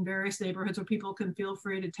in various neighborhoods where people can feel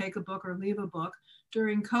free to take a book or leave a book.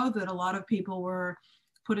 During COVID, a lot of people were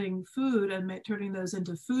putting food and turning those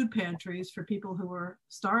into food pantries for people who were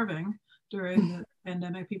starving during the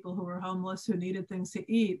pandemic, people who were homeless, who needed things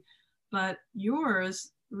to eat. But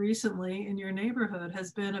yours recently in your neighborhood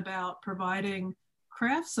has been about providing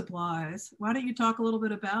craft supplies. Why don't you talk a little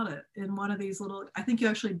bit about it in one of these little, I think you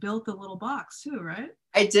actually built the little box too, right?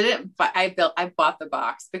 I didn't, but I bought the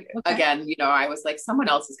box. Okay. Again, I was like, someone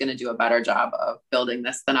else is going to do a better job of building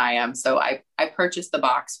this than I am. So I purchased the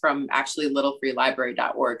box from actually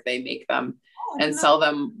littlefreelibrary.org. They make them and sell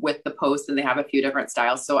them with the post, and they have a few different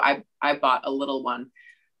styles. So I bought a little one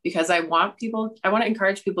because I want to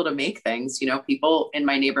encourage people to make things. People in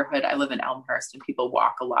my neighborhood, I live in Elmhurst, and people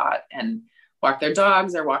walk a lot and walk their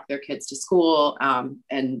dogs or walk their kids to school.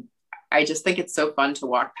 And I just think it's so fun to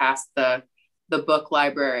walk past the book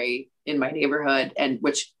library in my neighborhood, and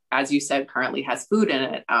which, as you said, currently has food in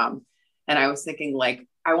it. And I was thinking, like,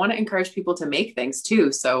 I want to encourage people to make things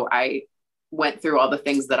too. So I went through all the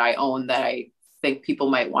things that I own that I think people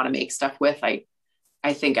might want to make stuff with. I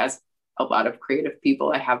think, as a lot of creative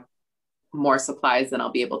people, I have more supplies than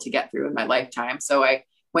I'll be able to get through in my lifetime. So I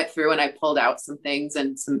went through and I pulled out some things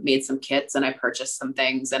and made some kits, and I purchased some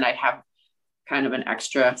things, and I have kind of an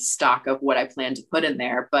extra stock of what I plan to put in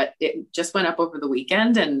there. But it just went up over the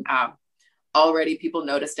weekend, and already people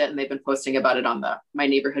noticed it, and they've been posting about it on my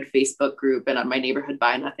neighborhood Facebook group and on my neighborhood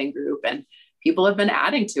Buy Nothing group. And people have been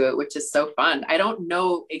adding to it, which is so fun. I don't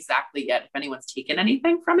know exactly yet if anyone's taken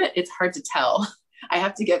anything from it. It's hard to tell. I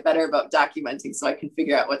have to get better about documenting so I can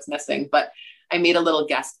figure out what's missing. But I made a little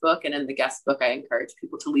guest book, and in the guest book, I encourage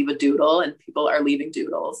people to leave a doodle, and people are leaving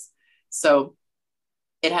doodles. So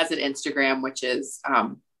it has an Instagram, which is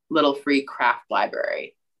Little Free Craft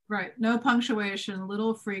Library. Right. No punctuation,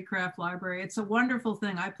 little free craft library. It's a wonderful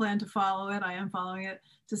thing. I plan to follow it. I am following it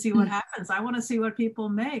to see what happens. I want to see what people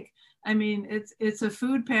make. I mean, it's a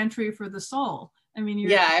food pantry for the soul. I mean,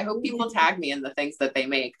 Yeah, I hope people tag me in the things that they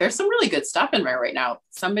make. There's some really good stuff in there right now.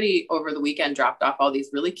 Somebody over the weekend dropped off all these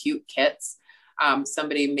really cute kits.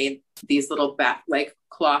 Somebody made these little like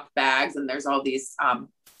cloth bags, and there's all these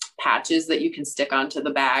patches that you can stick onto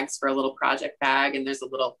the bags for a little project bag. And there's a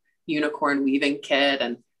little unicorn weaving kit,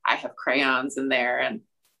 and I have crayons in there and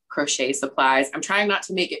crochet supplies. I'm trying not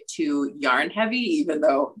to make it too yarn heavy, even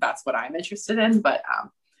though that's what I'm interested in. But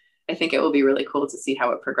I think it will be really cool to see how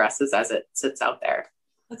it progresses as it sits out there.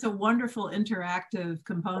 That's a wonderful interactive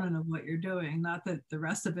component of what you're doing. Not that the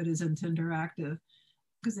rest of it isn't interactive,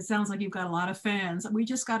 because it sounds like you've got a lot of fans. We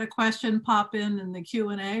just got a question pop in the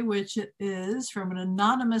Q&A, which is from an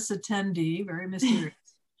anonymous attendee, very mysterious.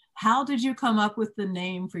 How did you come up with the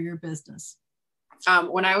name for your business?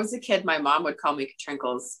 When I was a kid, my mom would call me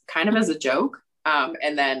Katrinkles kind of as a joke.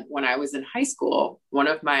 And then when I was in high school, one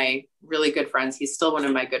of my really good friends, he's still one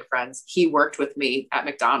of my good friends, he worked with me at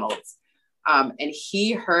McDonald's. And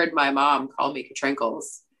he heard my mom call me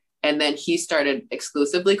Katrinkles. And then he started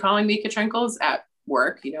exclusively calling me Katrinkles at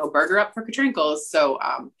work, you know, burger up for Katrinkles. So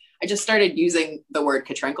I just started using the word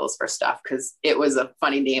Katrinkles for stuff because it was a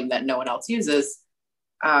funny name that no one else uses.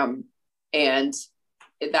 And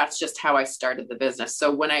that's just how I started the business.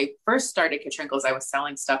 So when I first started Katrinkles, I was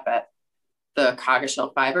selling stuff at the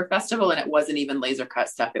Coggeshall Fiber Festival, and it wasn't even laser cut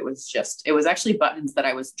stuff. It was actually buttons that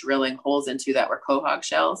I was drilling holes into that were quahog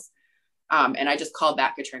shells. And I just called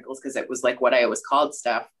that Katrinkles because it was like what I always called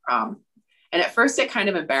stuff. And at first it kind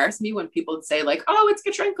of embarrassed me when people would say like, oh, it's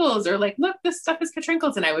Katrinkles, or like, look, this stuff is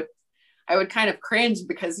Katrinkles. And I would kind of cringe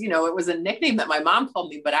because, you know, it was a nickname that my mom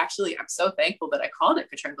called me, but actually I'm so thankful that I called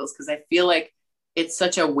it Katrinkles because I feel like it's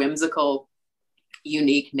such a whimsical,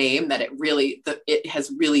 unique name that it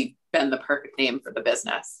has really been the perfect name for the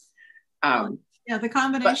business. Yeah, the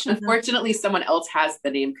combination. Unfortunately, someone else has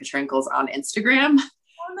the name Katrinkles on Instagram.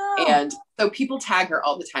 Oh, no. And so people tag her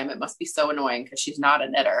all the time. It must be so annoying because she's not a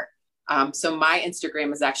knitter. So my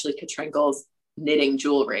Instagram is actually Katrinkles knitting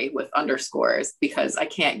jewelry with underscores because I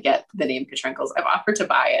can't get the name Katrinkles. I've offered to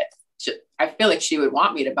buy it. I feel like she would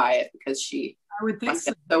want me to buy it because I would think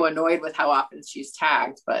so annoyed with how often she's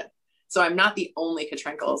tagged. But so I'm not the only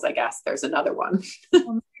Katrinkles, I guess. There's another one.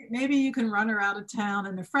 Well, maybe you can run her out of town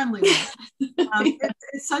in a friendly way.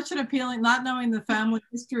 It's such an appealing, not knowing the family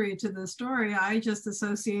history to the story, I just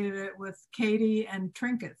associated it with Katy and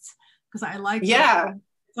Trinkets because I liked it. I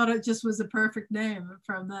thought it just was a perfect name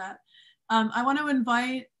from that. I want to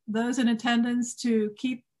invite those in attendance to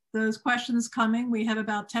keep those questions coming. We have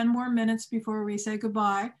about 10 more minutes before we say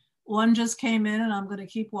goodbye. One just came in and I'm going to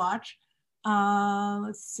keep watch.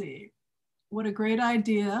 Let's see. What a great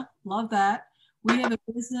idea. Love that. We have a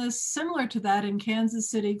business similar to that in Kansas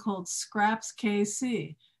City called Scraps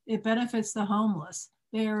KC. It benefits the homeless.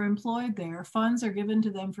 They are employed there. Funds are given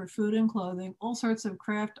to them for food and clothing. All sorts of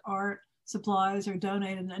craft art supplies are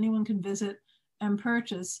donated and anyone can visit and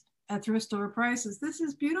purchase at thrift store prices. This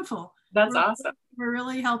is beautiful. That's awesome. We're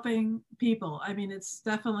really helping people. I mean, it's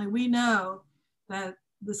definitely, we know that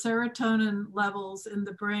the serotonin levels in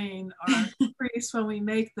the brain are increased when we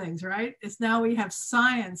make things, right? It's now we have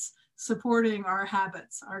science supporting our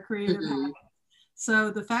habits, our creative habits.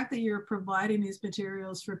 So the fact that you're providing these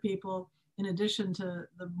materials for people, in addition to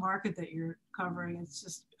the market that you're covering, it's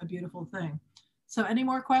just a beautiful thing. So any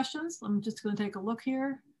more questions? I'm just going to take a look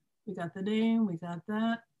here. We got the name, we got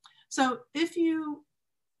that. So if you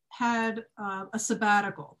had a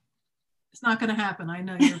sabbatical, it's not going to happen, I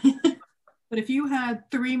know you're but if you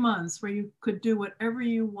had 3 months where you could do whatever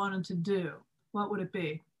you wanted to do, what would it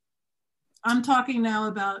be? I'm talking now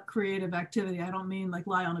about creative activity. I don't mean like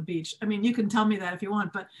lie on a beach. I mean, you can tell me that if you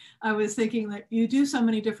want, but I was thinking that you do so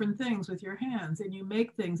many different things with your hands and you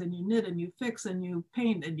make things and you knit and you fix and you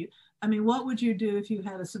paint and I mean, what would you do if you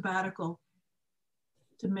had a sabbatical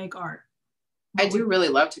to make art? I do really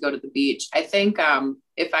love to go to the beach. I think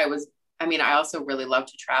I also really love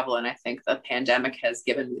to travel. And I think the pandemic has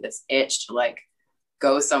given me this itch to like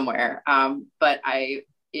go somewhere. But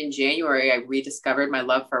in January, I rediscovered my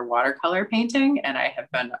love for watercolor painting. And I have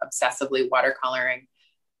been obsessively watercoloring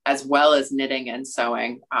as well as knitting and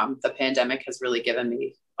sewing. The pandemic has really given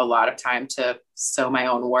me a lot of time to sew my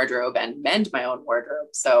own wardrobe and mend my own wardrobe.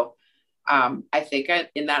 So I think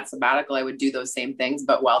in that sabbatical, I would do those same things,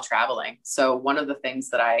 but while traveling. So one of the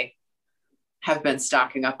things that I have been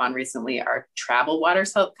stocking up on recently are travel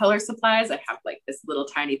watercolor supplies. I have like this little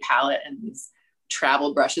tiny palette and these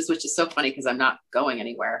travel brushes, which is so funny because I'm not going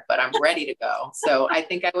anywhere, but I'm ready to go. So I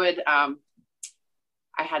think I would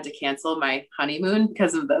I had to cancel my honeymoon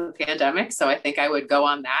because of the pandemic. So I think I would go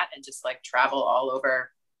on that and just like travel all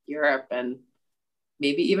over Europe and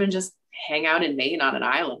maybe even just hang out in Maine on an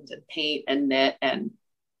island and paint and knit and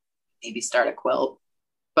maybe start a quilt.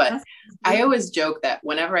 But I always joke that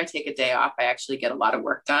whenever I take a day off, I actually get a lot of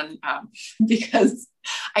work done because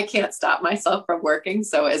I can't stop myself from working.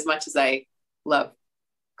 So as much as I love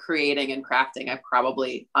creating and crafting, I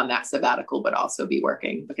probably on that sabbatical would also be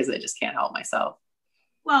working because I just can't help myself.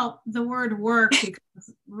 Well, the word work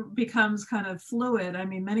becomes kind of fluid. I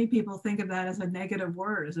mean, many people think of that as a negative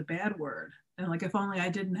word, as a bad word. And like, if only I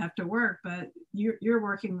didn't have to work, but you're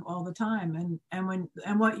working all the time.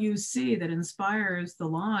 And what you see that inspires the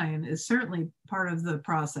line is certainly part of the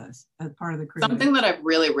process, part of the creative. Something that I've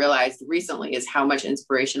really realized recently is how much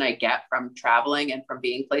inspiration I get from traveling and from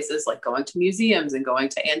being places like going to museums and going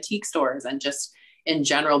to antique stores and just in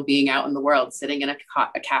general, being out in the world, sitting in a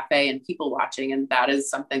cafe and people watching. And that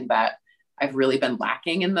is something that I've really been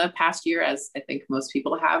lacking in the past year, as I think most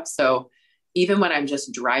people have. So even when I'm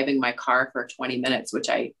just driving my car for 20 minutes, which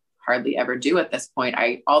I hardly ever do at this point,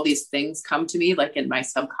 all these things come to me like in my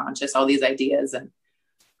subconscious, all these ideas.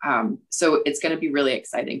 And so it's going to be really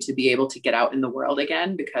exciting to be able to get out in the world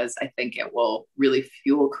again, because I think it will really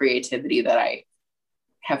fuel creativity that I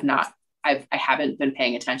haven't been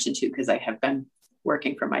paying attention to because I have been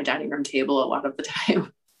working from my dining room table a lot of the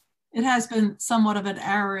time. It has been somewhat of an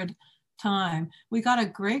arid time. We got a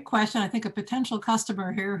great question, I think a potential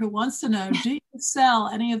customer here who wants to know, do you sell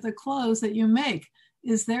any of the clothes that you make?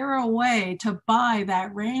 Is there a way to buy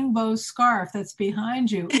that rainbow scarf that's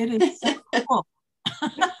behind you? It is so cool.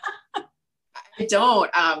 I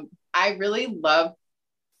don't. I really love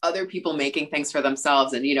other people making things for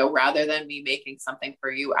themselves. And, rather than me making something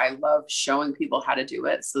for you, I love showing people how to do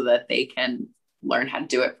it so that they can learn how to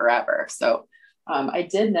do it forever. So I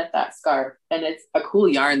did knit that scarf, and it's a cool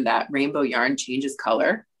yarn. That rainbow yarn changes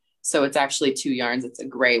color. So it's actually two yarns. It's a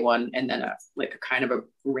gray one and then a kind of a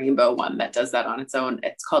rainbow one that does that on its own.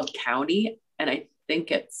 It's called County. And I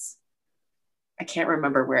think I can't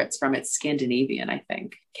remember where it's from. It's Scandinavian, I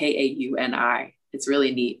think. Kauni. It's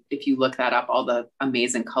really neat if you look that up, all the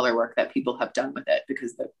amazing color work that people have done with it,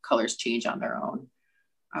 because the colors change on their own.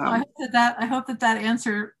 I hope that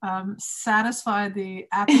answer satisfied the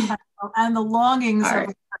appetite and the longings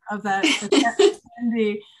of that.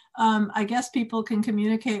 I guess people can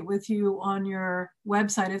communicate with you on your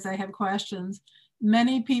website if they have questions.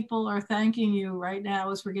 Many people are thanking you right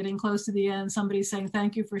now as we're getting close to the end. Somebody's saying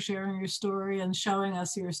thank you for sharing your story and showing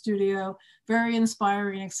us your studio. Very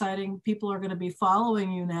inspiring, exciting. People are going to be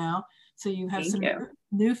following you now. So you have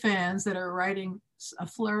new fans that are writing a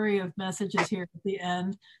flurry of messages here at the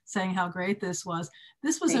end saying how great this was.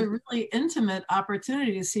 This was a really intimate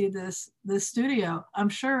opportunity to see this studio. I'm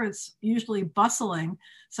sure it's usually bustling.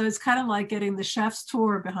 So it's kind of like getting the chef's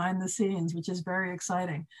tour behind the scenes, which is very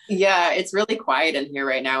exciting. Yeah, it's really quiet in here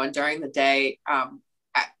right now. And during the day,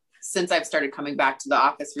 since I've started coming back to the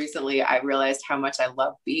office recently, I realized how much I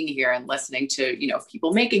love being here and listening to,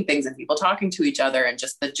 people making things and people talking to each other and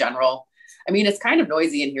just the general. I mean, it's kind of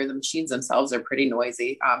noisy in here. The machines themselves are pretty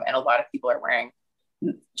noisy. And a lot of people are wearing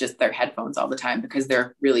just their headphones all the time because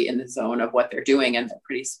they're really in the zone of what they're doing and they're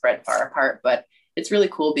pretty spread far apart. But it's really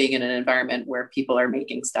cool being in an environment where people are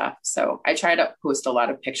making stuff. So I try to post a lot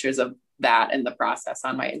of pictures of that and the process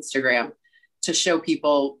on my Instagram to show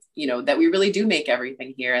people, that we really do make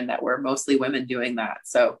everything here and that we're mostly women doing that.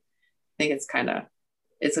 So I think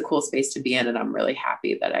it's a cool space to be in. And I'm really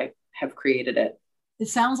happy that I have created it. It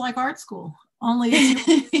sounds like art school, only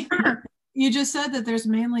you just said that there's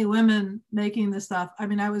mainly women making this stuff. I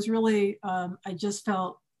mean, I was really, I just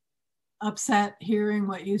felt upset hearing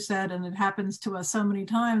what you said. And it happens to us so many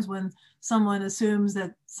times when someone assumes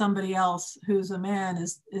that somebody else who's a man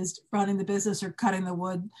is running the business or cutting the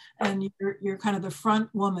wood and you're kind of the front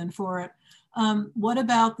woman for it. What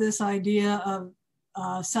about this idea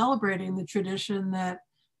of celebrating the tradition that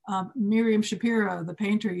Miriam Shapiro, the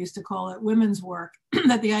painter, used to call it women's work,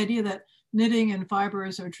 that the idea that knitting and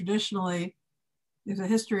fibers are traditionally, there's a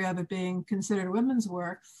history of it being considered women's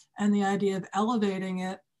work, and the idea of elevating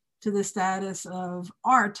it to the status of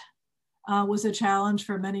art was a challenge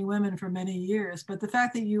for many women for many years. But the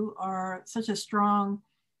fact that you are such a strong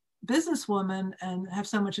businesswoman and have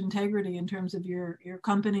so much integrity in terms of your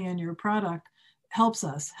company and your product helps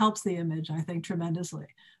the image, I think, tremendously.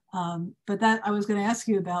 But that I was going to ask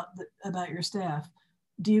you about your staff.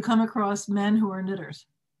 Do you come across men who are knitters?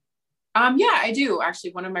 Yeah, I do.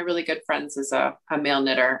 Actually, one of my really good friends is a male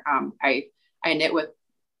knitter. I knit with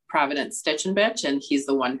Providence Stitch and Bitch, and he's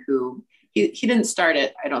the one who he didn't start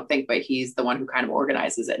it, I don't think, but he's the one who kind of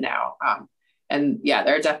organizes it now. And yeah,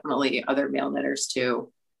 there are definitely other male knitters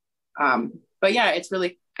too. But yeah, it's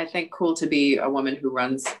really, I think, cool to be a woman who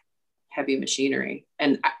runs heavy machinery.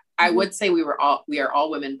 And I would say we are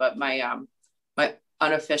all women, but my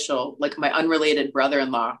unofficial, like my unrelated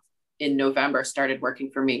brother-in-law in November started working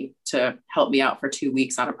for me to help me out for 2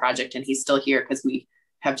 weeks on a project. And he's still here because we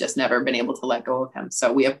have just never been able to let go of him.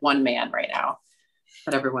 So we have one man right now,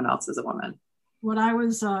 but everyone else is a woman. When I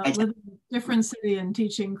was living in a different city and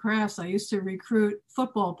teaching crafts, I used to recruit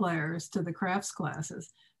football players to the crafts classes.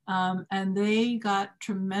 And they got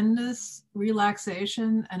tremendous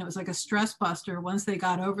relaxation, and it was like a stress buster once they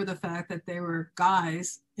got over the fact that they were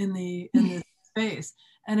guys in this space.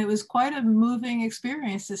 And it was quite a moving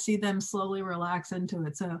experience to see them slowly relax into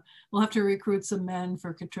it. So we'll have to recruit some men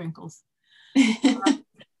for Katrinkles.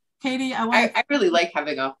 Katy, I really like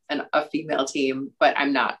having a female team, but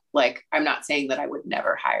I'm not saying that I would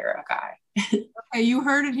never hire a guy. Okay, you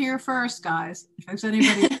heard it here first, guys. If there's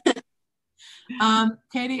anybody.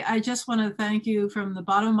 Katy, I just want to thank you from the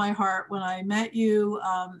bottom of my heart. When I met you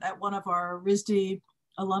at one of our RISD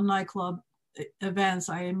Alumni Club events,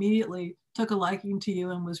 I immediately took a liking to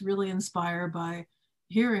you and was really inspired by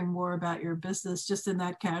hearing more about your business just in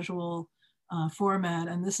that casual format.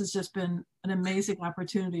 And this has just been an amazing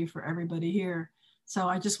opportunity for everybody here. So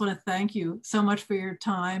I just want to thank you so much for your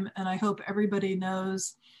time. And I hope everybody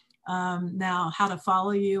knows now how to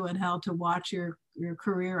follow you and how to watch your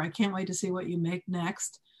career. I can't wait to see what you make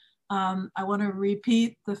next. I want to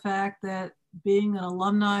repeat the fact that being an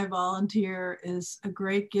alumni volunteer is a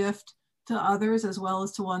great gift to others as well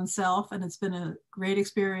as to oneself. And it's been a great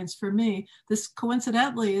experience for me. This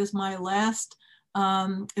coincidentally is my last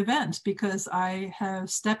event because I have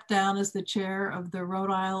stepped down as the chair of the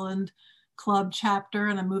Rhode Island Club chapter,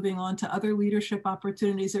 and I'm moving on to other leadership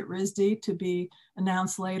opportunities at RISD to be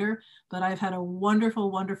announced later. But I've had a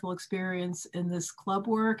wonderful, wonderful experience in this club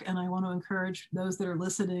work, and I want to encourage those that are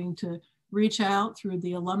listening to reach out through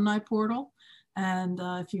the alumni portal. And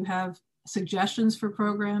if you have suggestions for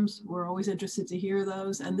programs, we're always interested to hear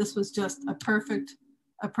those. And this was just a perfect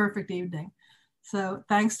evening. So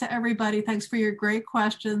thanks to everybody. Thanks for your great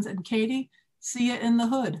questions. And Katy, see you in the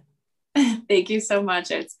hood. Thank you so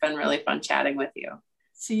much. It's been really fun chatting with you.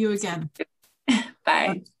 See you again.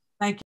 Bye. Thank you.